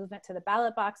something called Movement to the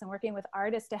Ballot Box and working with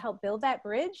artists to help build that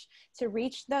bridge to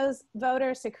reach those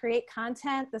voters, to create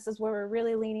content. This is where we're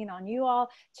really leaning on you all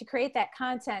to create that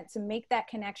content, to make that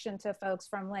connection to folks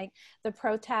from like the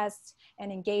protests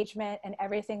and engagement and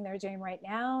everything they're doing right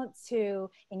now to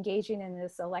engaging in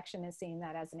this election and seeing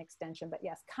that as an extension. But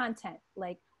yes, content,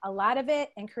 like a lot of it,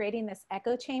 and creating this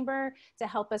echo chamber to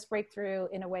help us break through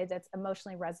in a way that's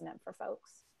emotionally resonant for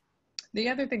folks. The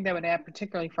other thing that would add,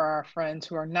 particularly for our friends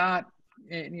who are not,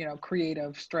 you know,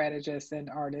 creative strategists and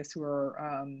artists who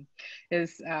are, you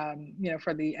know,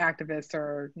 for the activists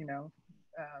or, you know,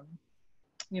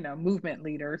 movement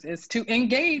leaders is to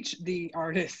engage the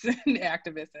artists and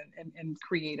activists and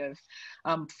creative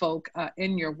folk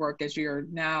in your work as you're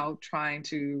now trying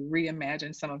to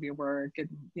reimagine some of your work, and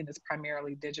it's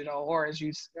primarily digital, or as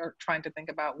you are trying to think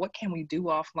about what can we do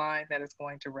offline that is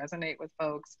going to resonate with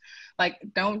folks. Like,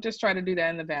 don't just try to do that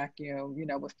in the vacuum,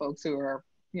 with folks who are,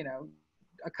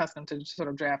 accustomed to sort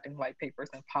of drafting white papers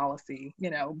and policy,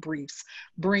 briefs.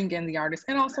 Bring in the artists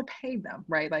and also pay them,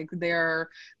 right? Like their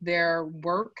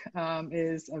work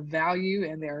is of value,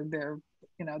 and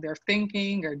their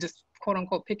thinking, or just quote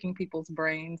unquote picking people's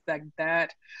brains,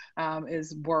 that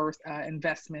is worth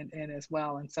investment in as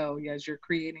well. And so as you're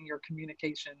creating your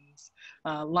communications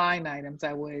line items,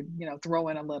 I would throw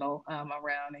in a little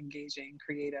around engaging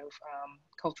creative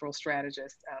cultural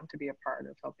strategists to be a part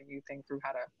of helping you think through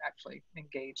how to actually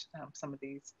engage some of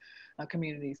these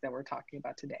communities that we're talking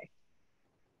about today.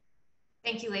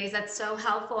 Thank you, ladies. That's so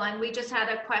helpful. And we just had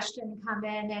a question come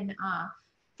in, and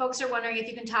folks are wondering if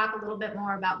you can talk a little bit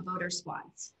more about voter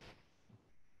squads.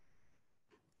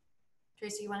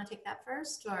 Tracy, you want to take that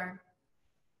first, or?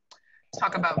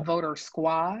 Talk about voter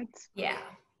squads? Yeah.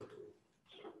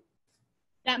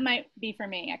 That might be for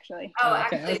me, actually. Oh,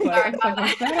 okay. Actually, sorry about that.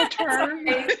 Is that a term?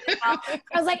 I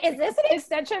was like, is this an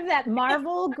extension of that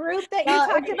Marvel group that you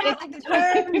talked about? It's a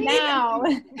term now.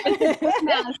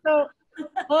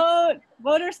 So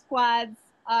voter squads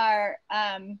are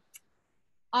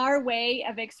our way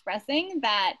of expressing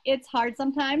that it's hard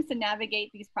sometimes to navigate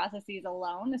these processes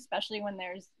alone, especially when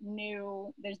there's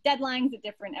deadlines at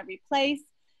different every place.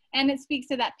 And it speaks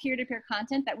to that peer-to-peer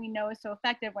content that we know is so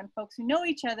effective when folks who know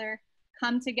each other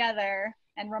come together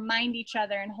and remind each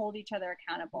other and hold each other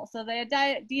accountable. So the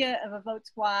idea of a vote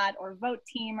squad or vote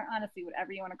team, or honestly,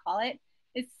 whatever you want to call it,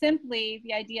 is simply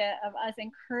the idea of us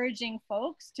encouraging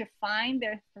folks to find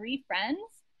their 3 friends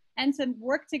and to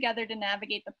work together to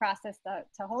navigate the process,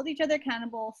 to hold each other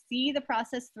accountable, see the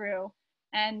process through,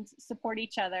 and support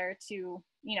each other to,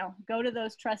 go to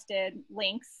those trusted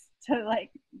links, to like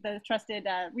the trusted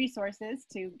resources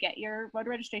to get your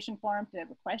voter registration form, to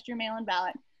request your mail-in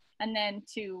ballot, and then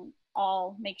to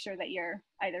all make sure that you're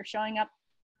either showing up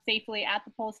safely at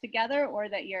the polls together or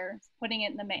that you're putting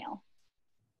it in the mail.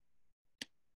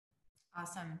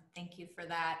 Awesome. Thank you for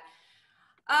that.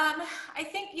 I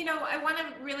think, I want to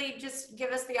really just give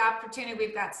us the opportunity.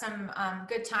 We've got some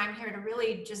good time here to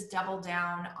really just double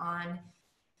down on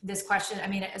this question. I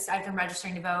mean, aside from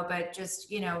registering to vote, but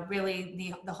just,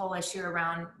 really the whole issue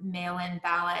around mail-in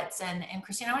ballots. And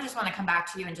Christina, I just want to come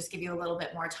back to you and just give you a little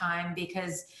bit more time,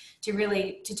 because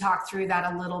to talk through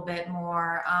that a little bit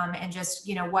more, and just,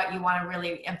 what you want to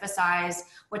really emphasize,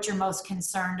 what you're most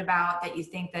concerned about, that you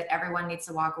think that everyone needs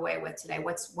to walk away with today.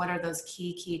 What are those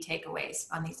key takeaways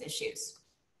on these issues?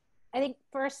 I think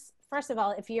first of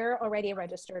all, if you're already a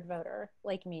registered voter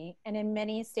like me, and in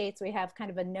many states we have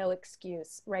kind of a no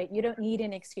excuse, right? You don't need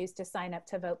an excuse to sign up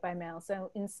to vote by mail.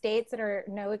 So in states that are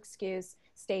no excuse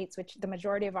states, which the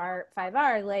majority of our 5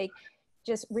 are, like,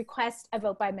 just request a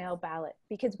vote by mail ballot,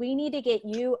 because we need to get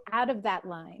you out of that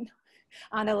line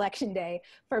on election day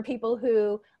for people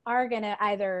who are going to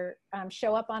either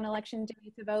show up on election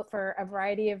day to vote for a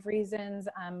variety of reasons,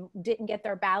 didn't get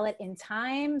their ballot in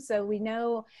time. So we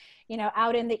know,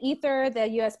 out in the ether, the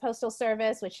U.S. Postal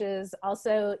Service, which is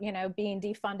also, being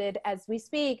defunded as we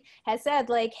speak, has said,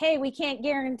 like, hey, we can't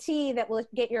guarantee that we'll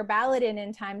get your ballot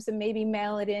in time, so maybe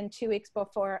mail it in 2 weeks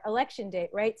before election date,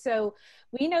 right? So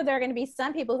we know there are going to be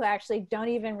some people who actually don't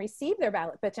even receive their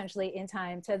ballot potentially in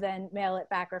time to then mail it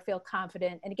back or feel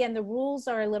confident. And again, the rules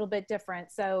are a little bit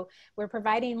different. So we're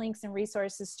providing links and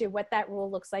resources to what that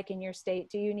rule looks like in your state.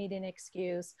 Do you need an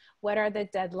excuse? What are the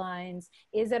deadlines?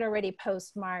 Is it already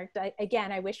postmarked?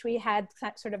 Again, I wish we had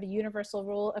sort of a universal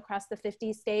rule across the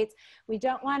 50 states. We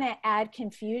don't want to add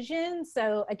confusion.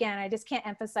 So again, I just can't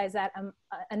emphasize that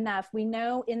enough. We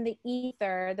know in the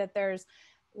ether that there's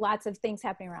lots of things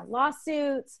happening around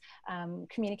lawsuits,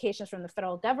 communications from the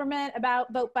federal government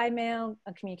about vote by mail,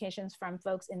 communications from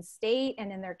folks in state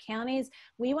and in their counties.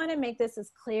 We want to make this as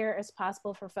clear as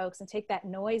possible for folks and take that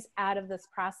noise out of this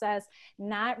process,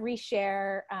 not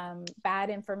reshare bad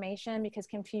information, because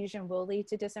confusion will lead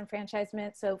to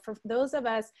disenfranchisement. So for those of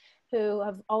us who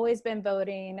have always been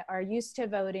voting, are used to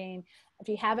voting, if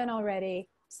you haven't already,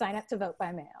 sign up to vote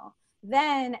by mail.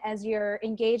 then as you're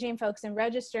engaging folks and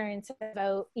registering to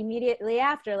vote immediately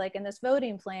after, like in this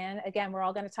voting plan, again, we're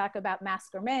all going to talk about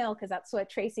mask or mail because that's what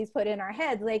Tracy's put in our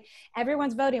heads. Like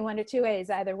everyone's voting one of two ways,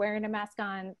 either wearing a mask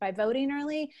on by voting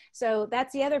early. So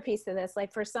that's the other piece of this.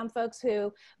 Like for some folks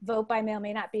who vote by mail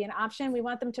may not be an option, we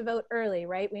want them to vote early,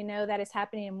 right? We know that is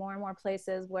happening in more and more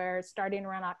places where starting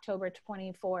around October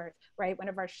 24th, right, one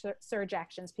of our surge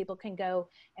actions, people can go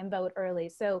and vote early.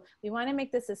 So we want to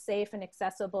make this as safe and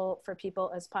accessible for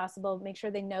people as possible. Make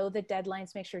sure they know the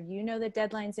deadlines, make sure you know the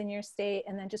deadlines in your state,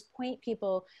 and then just point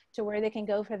people to where they can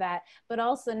go for that. But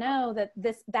also know that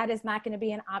that is not going to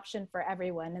be an option for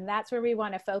everyone. And that's where we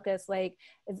want to focus, like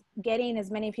getting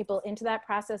as many people into that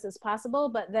process as possible,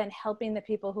 but then helping the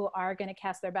people who are going to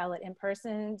cast their ballot in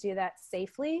person do that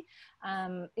safely.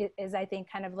 It is, I think,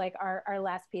 kind of like our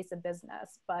last piece of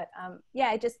business. But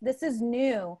yeah, this is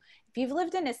new. If you've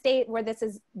lived in a state where this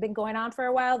has been going on for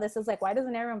a while, this is like, why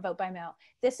doesn't everyone vote by mail?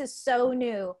 This is so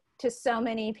new to so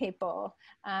many people.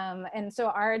 And so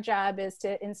our job is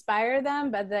to inspire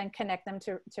them, but then connect them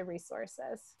to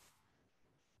resources.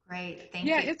 Great, thank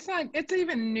you. Yeah, it's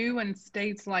even new in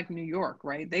states like New York,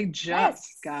 right? They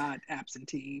just got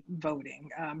absentee voting.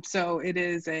 So it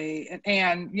is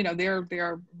and you know,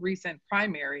 their recent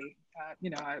primary, you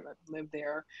know, I lived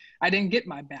there. I didn't get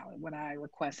my ballot when I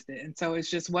requested. And so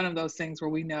it's just one of those things where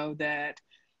we know that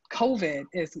COVID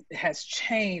has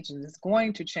changed and is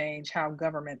going to change how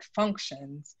government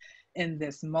functions in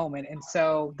this moment. And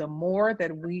so the more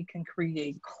that we can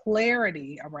create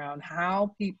clarity around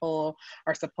how people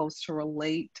are supposed to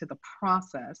relate to the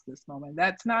process this moment,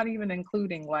 that's not even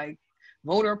including like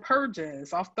voter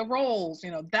purges off the rolls, you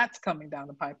know, that's coming down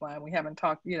the pipeline. We haven't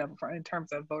talked, you know, in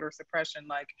terms of voter suppression,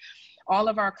 like all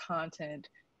of our content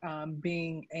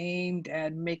being aimed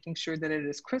at making sure that it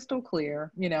is crystal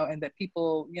clear, you know, and that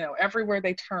people, you know, everywhere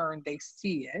they turn, they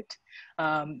see it,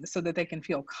 so that they can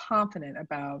feel confident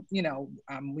about, you know,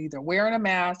 I'm either wearing a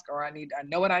mask or I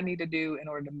know what I need to do in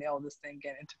order to mail this thing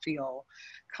in and to feel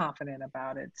confident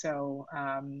about it. So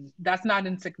that's not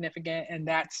insignificant, and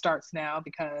that starts now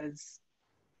because,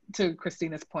 to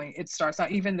Christina's point, it starts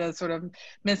out, even the sort of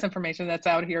misinformation that's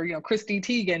out here, you know, Christy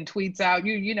Teigen tweets out,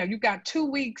 you know, you've got 2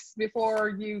 weeks before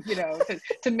you know,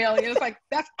 to mail it. It's like,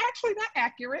 that's actually not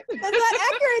accurate. That's not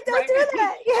accurate, don't right? do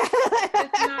that. Yeah.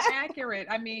 It's not accurate.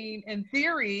 I mean, in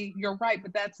theory, you're right,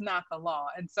 but that's not the law.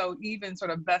 And so even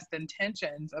sort of best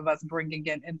intentions of us bringing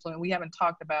in influence, we haven't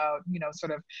talked about, you know,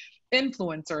 sort of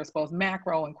influencers, both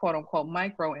macro and quote unquote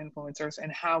micro influencers, and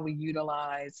how we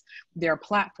utilize their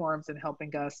platforms in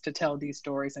helping us to tell these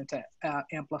stories and to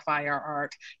amplify our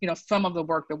art. You know, some of the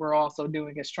work that we're also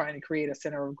doing is trying to create a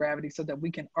center of gravity so that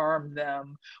we can arm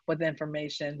them with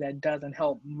information that doesn't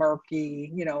help murky,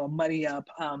 you know, muddy up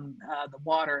the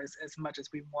waters as much as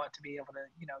we want to be able to,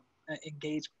 you know,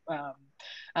 engage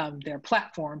their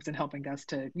platforms in helping us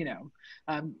to, you know,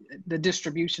 the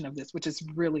distribution of this, which is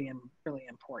really, really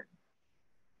important.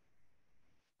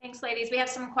 Thanks, ladies. We have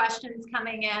some questions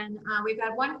coming in. We've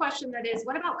got one question that is,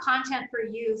 what about content for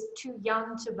youth too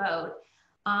young to vote?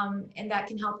 And that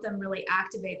can help them really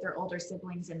activate their older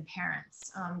siblings and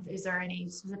parents. Is there any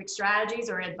specific strategies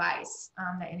or advice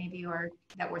that any of you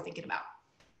that we're thinking about?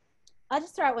 I'll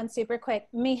just throw out one super quick.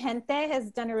 Mi Gente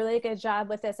has done a really good job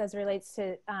with this as it relates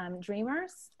to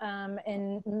dreamers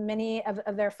and many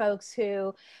of their folks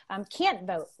who can't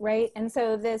vote, right? And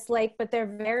so this but they're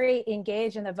very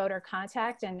engaged in the voter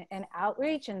contact and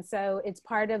outreach. And so it's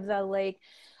part of the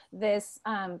this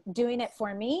doing it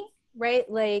for me, right?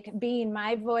 Like being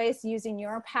my voice, using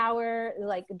your power,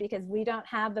 because we don't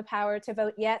have the power to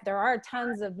vote yet. There are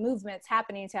tons of movements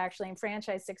happening to actually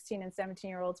enfranchise 16 and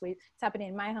 17-year-olds. It's happening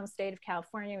in my home state of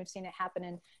California. We've seen it happen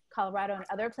in Colorado and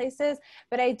other places.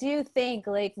 But I do think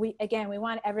we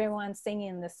want everyone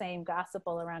singing the same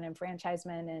gospel around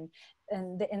enfranchisement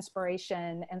and the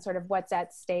inspiration and sort of what's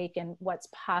at stake and what's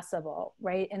possible,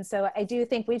 right? And so I do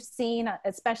think we've seen,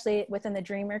 especially within the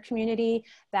dreamer community,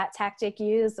 that tactic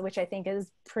used, which I think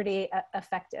is pretty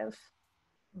effective.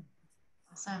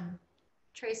 Awesome.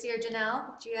 Tracy or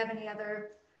Janelle, do you have any other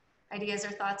ideas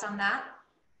or thoughts on that?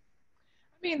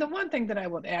 I mean, the one thing that I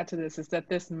would add to this is that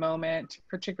this moment,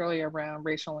 particularly around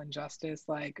racial injustice,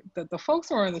 like the folks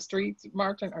who are in the streets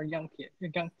marching are young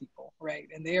people, right?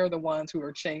 And they are the ones who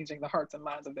are changing the hearts and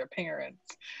minds of their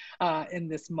parents in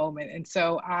this moment. And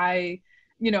so I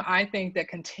think that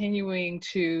continuing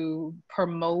to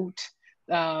promote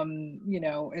you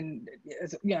know, and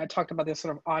I talked about this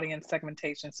sort of audience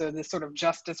segmentation. So this sort of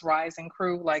Justice Rising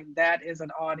crew, like that is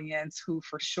an audience who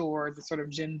for sure, the sort of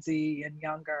Gen Z and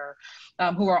younger,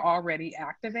 who are already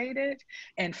activated,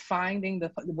 and finding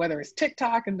whether it's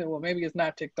TikTok, and well, maybe it's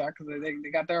not TikTok because they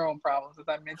got their own problems, as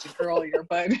I mentioned earlier,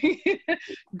 but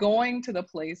going to the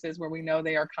places where we know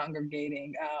they are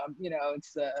congregating, you know,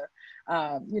 it's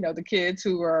you know, the kids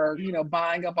who are, you know,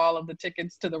 buying up all of the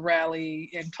tickets to the rally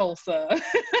in Tulsa,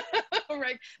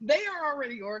 right? They are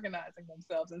already organizing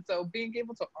themselves. And so being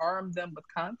able to arm them with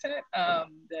content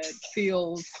that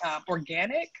feels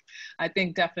organic, I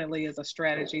think definitely is a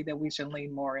strategy that we should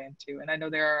lean more into. And I know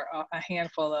there are a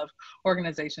handful of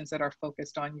organizations that are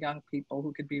focused on young people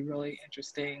who could be really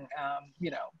interesting,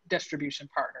 you know, distribution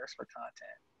partners for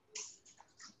content.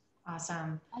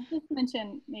 Awesome. I'll just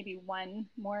mention maybe one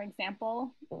more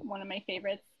example. One of my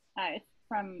favorites, it's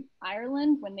from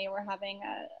Ireland when they were having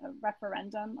a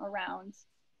referendum around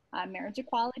marriage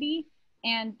equality.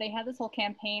 And they had this whole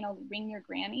campaign called Ring Your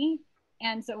Granny.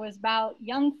 And so it was about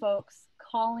young folks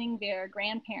calling their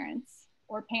grandparents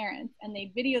or parents, and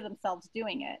they video themselves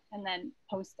doing it and then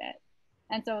post it.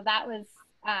 And so that was,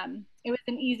 it was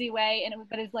an easy way,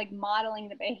 but it's like modeling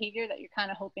the behavior that you're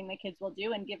kind of hoping the kids will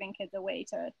do, and giving kids a way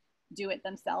to do it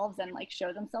themselves and like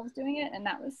show themselves doing it. And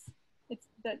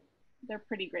they're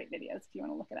pretty great videos if you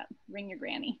want to look it up. Ring Your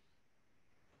Granny.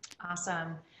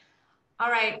 Awesome. All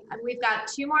right, we've got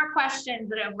 2 more questions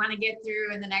that I want to get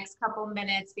through in the next couple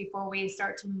minutes before we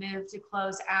start to move to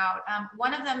close out.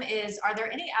 One of them is, are there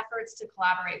any efforts to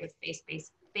collaborate with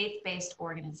faith-based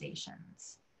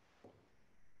organizations?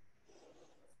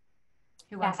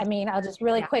 Yeah, I mean, I'll just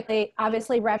really quickly,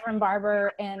 obviously Reverend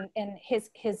Barber and his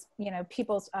you know,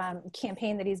 people's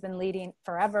campaign that he's been leading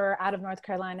forever out of North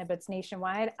Carolina, but it's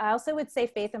nationwide. I also would say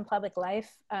Faith in Public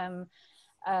Life,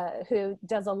 who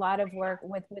does a lot of work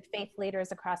with faith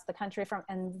leaders across the country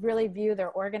and really view their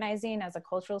organizing as a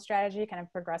cultural strategy, kind of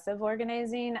progressive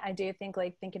organizing. I do think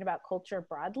like thinking about culture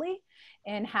broadly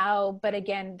and how, but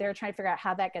again, they're trying to figure out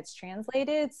how that gets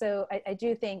translated. So I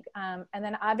do think, and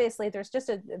then obviously there's just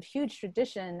a huge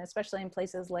tradition, especially in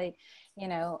places like, you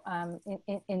know,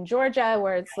 in Georgia,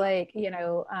 where it's like, you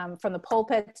know, from the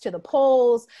pulpits to the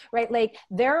polls, right? Like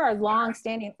there are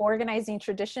long-standing organizing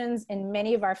traditions in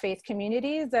many of our faith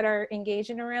communities that are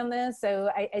engaging around this.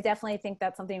 So I definitely think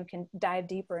that's something we can dive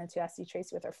deeper into. I see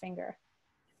Tracy with her finger.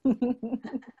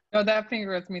 No, that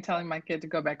finger is me telling my kid to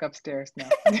go back upstairs now.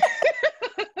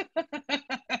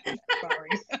 Sorry.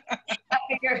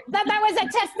 That was a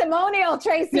testimonial,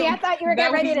 Tracy. No, I thought you were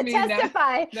getting ready to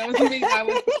testify. That was me.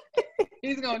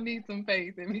 He's going to need some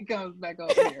faith if he comes back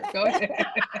over here. Go ahead.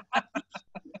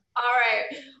 All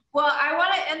right. Well, I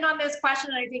want to end on this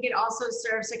question, and I think it also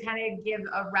serves to kind of give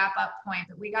a wrap-up point.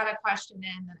 But we got a question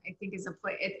in that I think is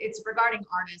it's regarding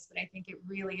artists, but I think it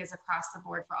really is across the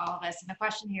board for all of us. And the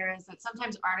question here is that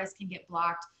sometimes artists can get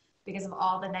blocked because of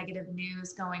all the negative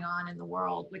news going on in the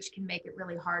world, which can make it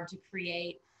really hard to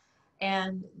create.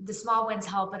 And the small wins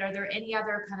help, but are there any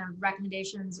other kind of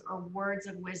recommendations or words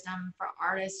of wisdom for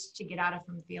artists to get out of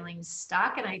from feeling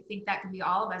stuck? And I think that can be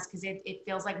all of us, because it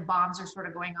feels like bombs are sort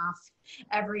of going off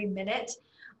every minute.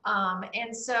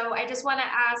 And so I just want to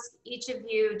ask each of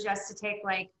you just to take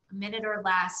like a minute or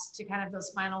less to kind of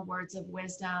those final words of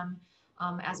wisdom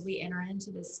as we enter into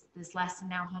this less than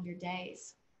now 100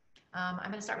 days. I'm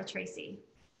going to start with Tracy.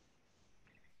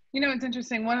 You know, it's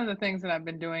interesting. One of the things that I've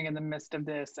been doing in the midst of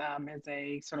this is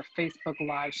a sort of Facebook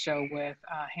live show with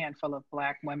a handful of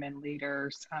Black women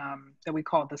leaders that we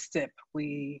call the SIP.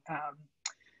 We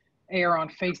air on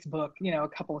Facebook, you know, a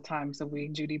couple of times a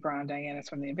week. Judy Brown Dianis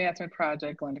from the Advancement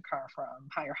Project, Glenda Carr from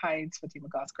Higher Heights, Fatima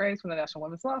Goss-Grace from the National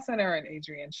Women's Law Center, and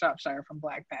Adrienne Shropshire from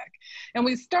Black Pack. And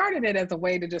we started it as a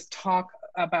way to just talk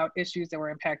about issues that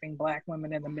were impacting Black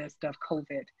women in the midst of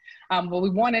COVID. But we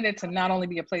wanted it to not only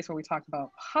be a place where we talked about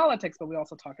politics, but we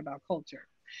also talked about culture.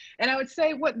 And I would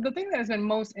say the thing that has been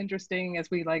most interesting as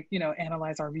we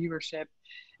analyze our viewership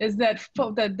is that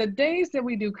the days that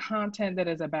we do content that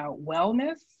is about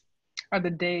wellness are the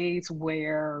days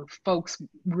where folks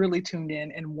really tuned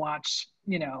in and watch,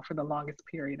 for the longest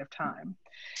period of time.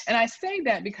 And I say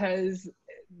that because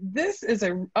this is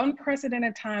an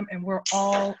unprecedented time and we're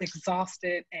all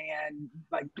exhausted and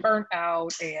burnt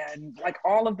out and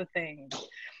all of the things.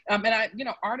 And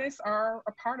artists are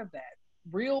a part of that.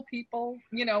 Real people,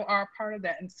 are a part of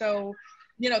that. And so,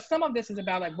 some of this is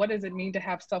about what does it mean to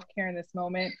have self-care in this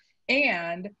moment?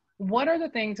 And what are the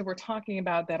things that we're talking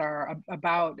about that are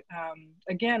about,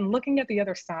 again, looking at the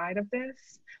other side of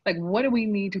this? Like, what do we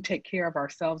need to take care of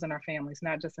ourselves and our families,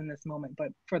 not just in this moment, but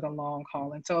for the long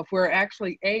haul? And so if we're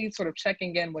actually, sort of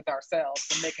checking in with ourselves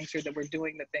and making sure that we're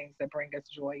doing the things that bring us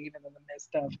joy, even in the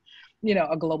midst of,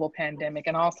 a global pandemic,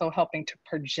 and also helping to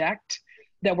project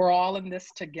that we're all in this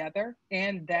together,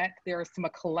 and that there is some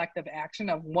collective action,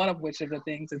 of one of which of the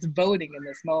things is voting in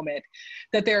this moment,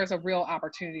 that there is a real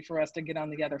opportunity for us to get on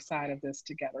the other side of this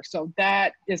together. So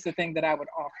that is the thing that I would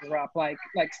offer up, like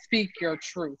speak your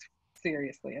truth,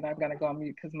 seriously. And I'm gonna go on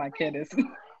mute because my kid is,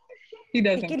 he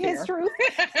doesn't Speaking care. his truth.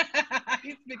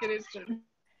 He's speaking his truth.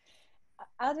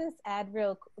 I'll just add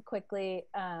real quickly,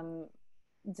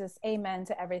 just amen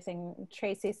to everything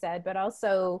Tracy said, but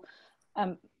also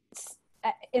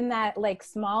in that, like,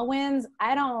 small wins,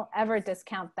 I don't ever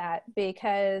discount that,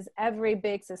 because every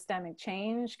big systemic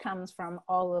change comes from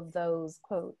all of those,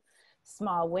 quote,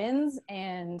 small wins.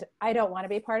 And I don't want to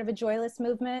be part of a joyless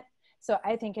movement. So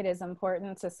I think it is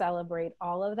important to celebrate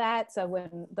all of that. So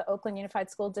when the Oakland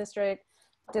Unified School District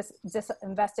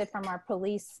invested from our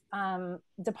police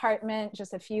department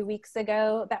just a few weeks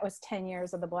ago, that was 10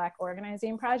 years of the Black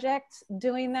Organizing Project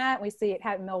doing that. We see it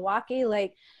in Milwaukee.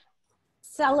 Like,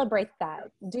 celebrate that.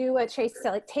 Do what Tracy said,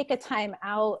 like, take a time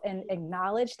out and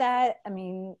acknowledge that. I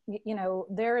mean,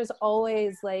 there is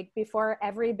always, like, before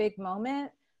every big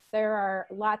moment, there are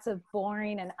lots of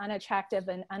boring and unattractive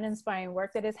and uninspiring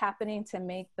work that is happening to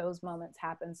make those moments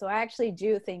happen. So I actually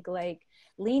do think, like,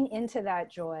 lean into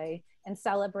that joy and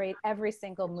celebrate every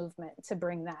single movement to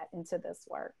bring that into this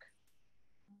work.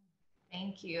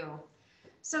 Thank you.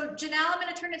 So Janelle, I'm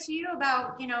going to turn it to you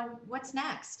about, what's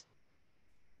next.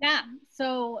 Yeah,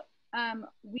 so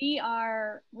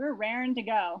we're raring to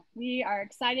go. We are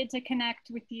excited to connect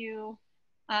with you.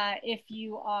 If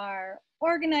you are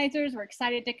organizers, we're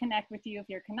excited to connect with you. If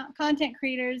you're content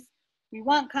creators, we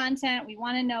want content. We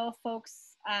want to know if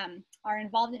folks are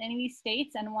involved in any of these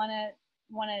states and want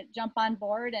to jump on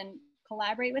board and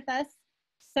collaborate with us.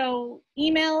 So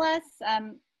email us.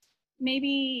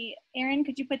 Maybe, Erin,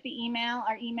 could you put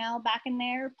our email back in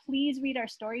there? Please read our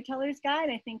Storyteller's Guide.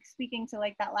 I think, speaking to,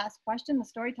 like, that last question, the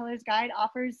Storyteller's Guide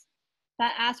offers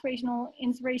that aspirational,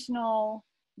 inspirational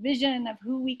vision of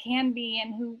who we can be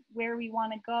and where we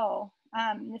want to go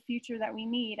in the future that we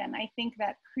need. And I think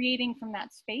that creating from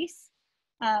that space,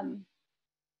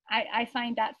 I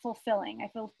find that fulfilling. I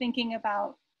feel thinking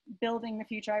about building the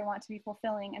future I want to be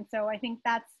fulfilling. And so I think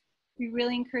we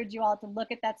really encourage you all to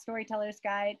look at that Storyteller's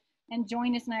Guide and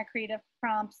join us in our creative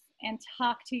prompts and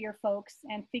talk to your folks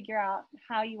and figure out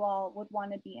how you all would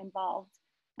want to be involved,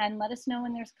 and let us know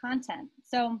when there's content.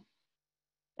 So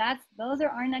those are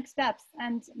our next steps,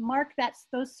 and mark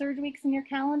those surge weeks in your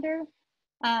calendar.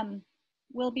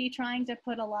 We'll be trying to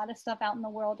put a lot of stuff out in the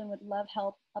world and would love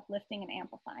help uplifting and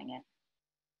amplifying it.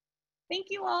 Thank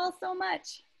you all so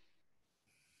much.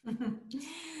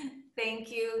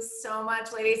 Thank you so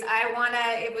much, ladies.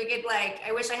 If we could,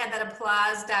 I wish I had that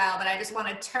applause dial, but I just want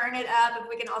to turn it up. If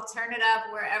we can all turn it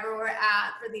up wherever we're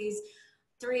at for these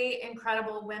three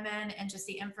incredible women, and just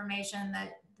the information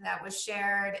that was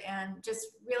shared, and just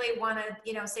really want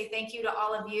to, say thank you to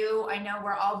all of you. I know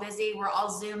we're all busy, we're all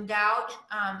zoomed out.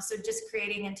 So just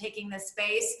creating and taking this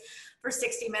space for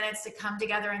 60 minutes to come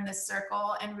together in this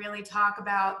circle and really talk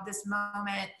about this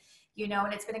moment,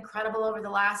 and it's been incredible over the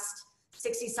last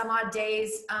 60 some odd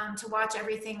days to watch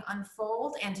everything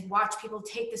unfold, and to watch people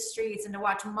take the streets, and to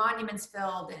watch monuments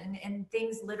filled, and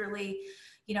things literally,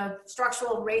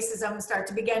 structural racism start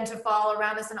to begin to fall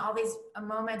around us, and all these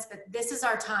moments. But this is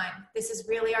our time. This is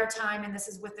really our time. And this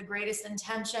is with the greatest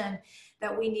intention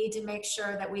that we need to make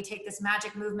sure that we take this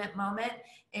magic movement moment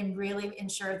and really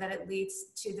ensure that it leads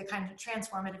to the kind of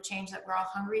transformative change that we're all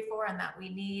hungry for and that we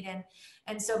need.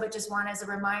 And so, but just want as a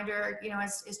reminder,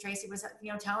 as Tracy was,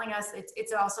 telling us,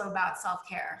 it's also about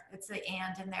self-care. It's the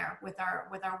and in there with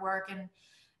our work and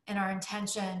our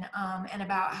intention, and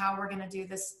about how we're going to do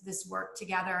this work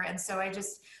together. And so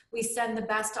we send the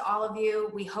best to all of you.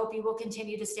 We hope you will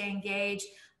continue to stay engaged.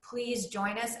 Please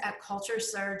join us at Culture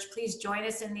Surge. Please join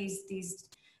us in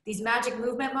these magic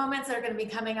movement moments that are going to be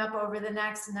coming up over the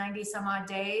next 90 some odd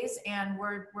days. And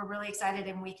we're really excited,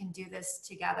 and we can do this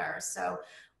together. So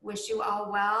wish you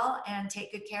all well, and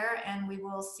take good care, and we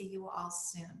will see you all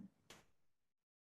soon.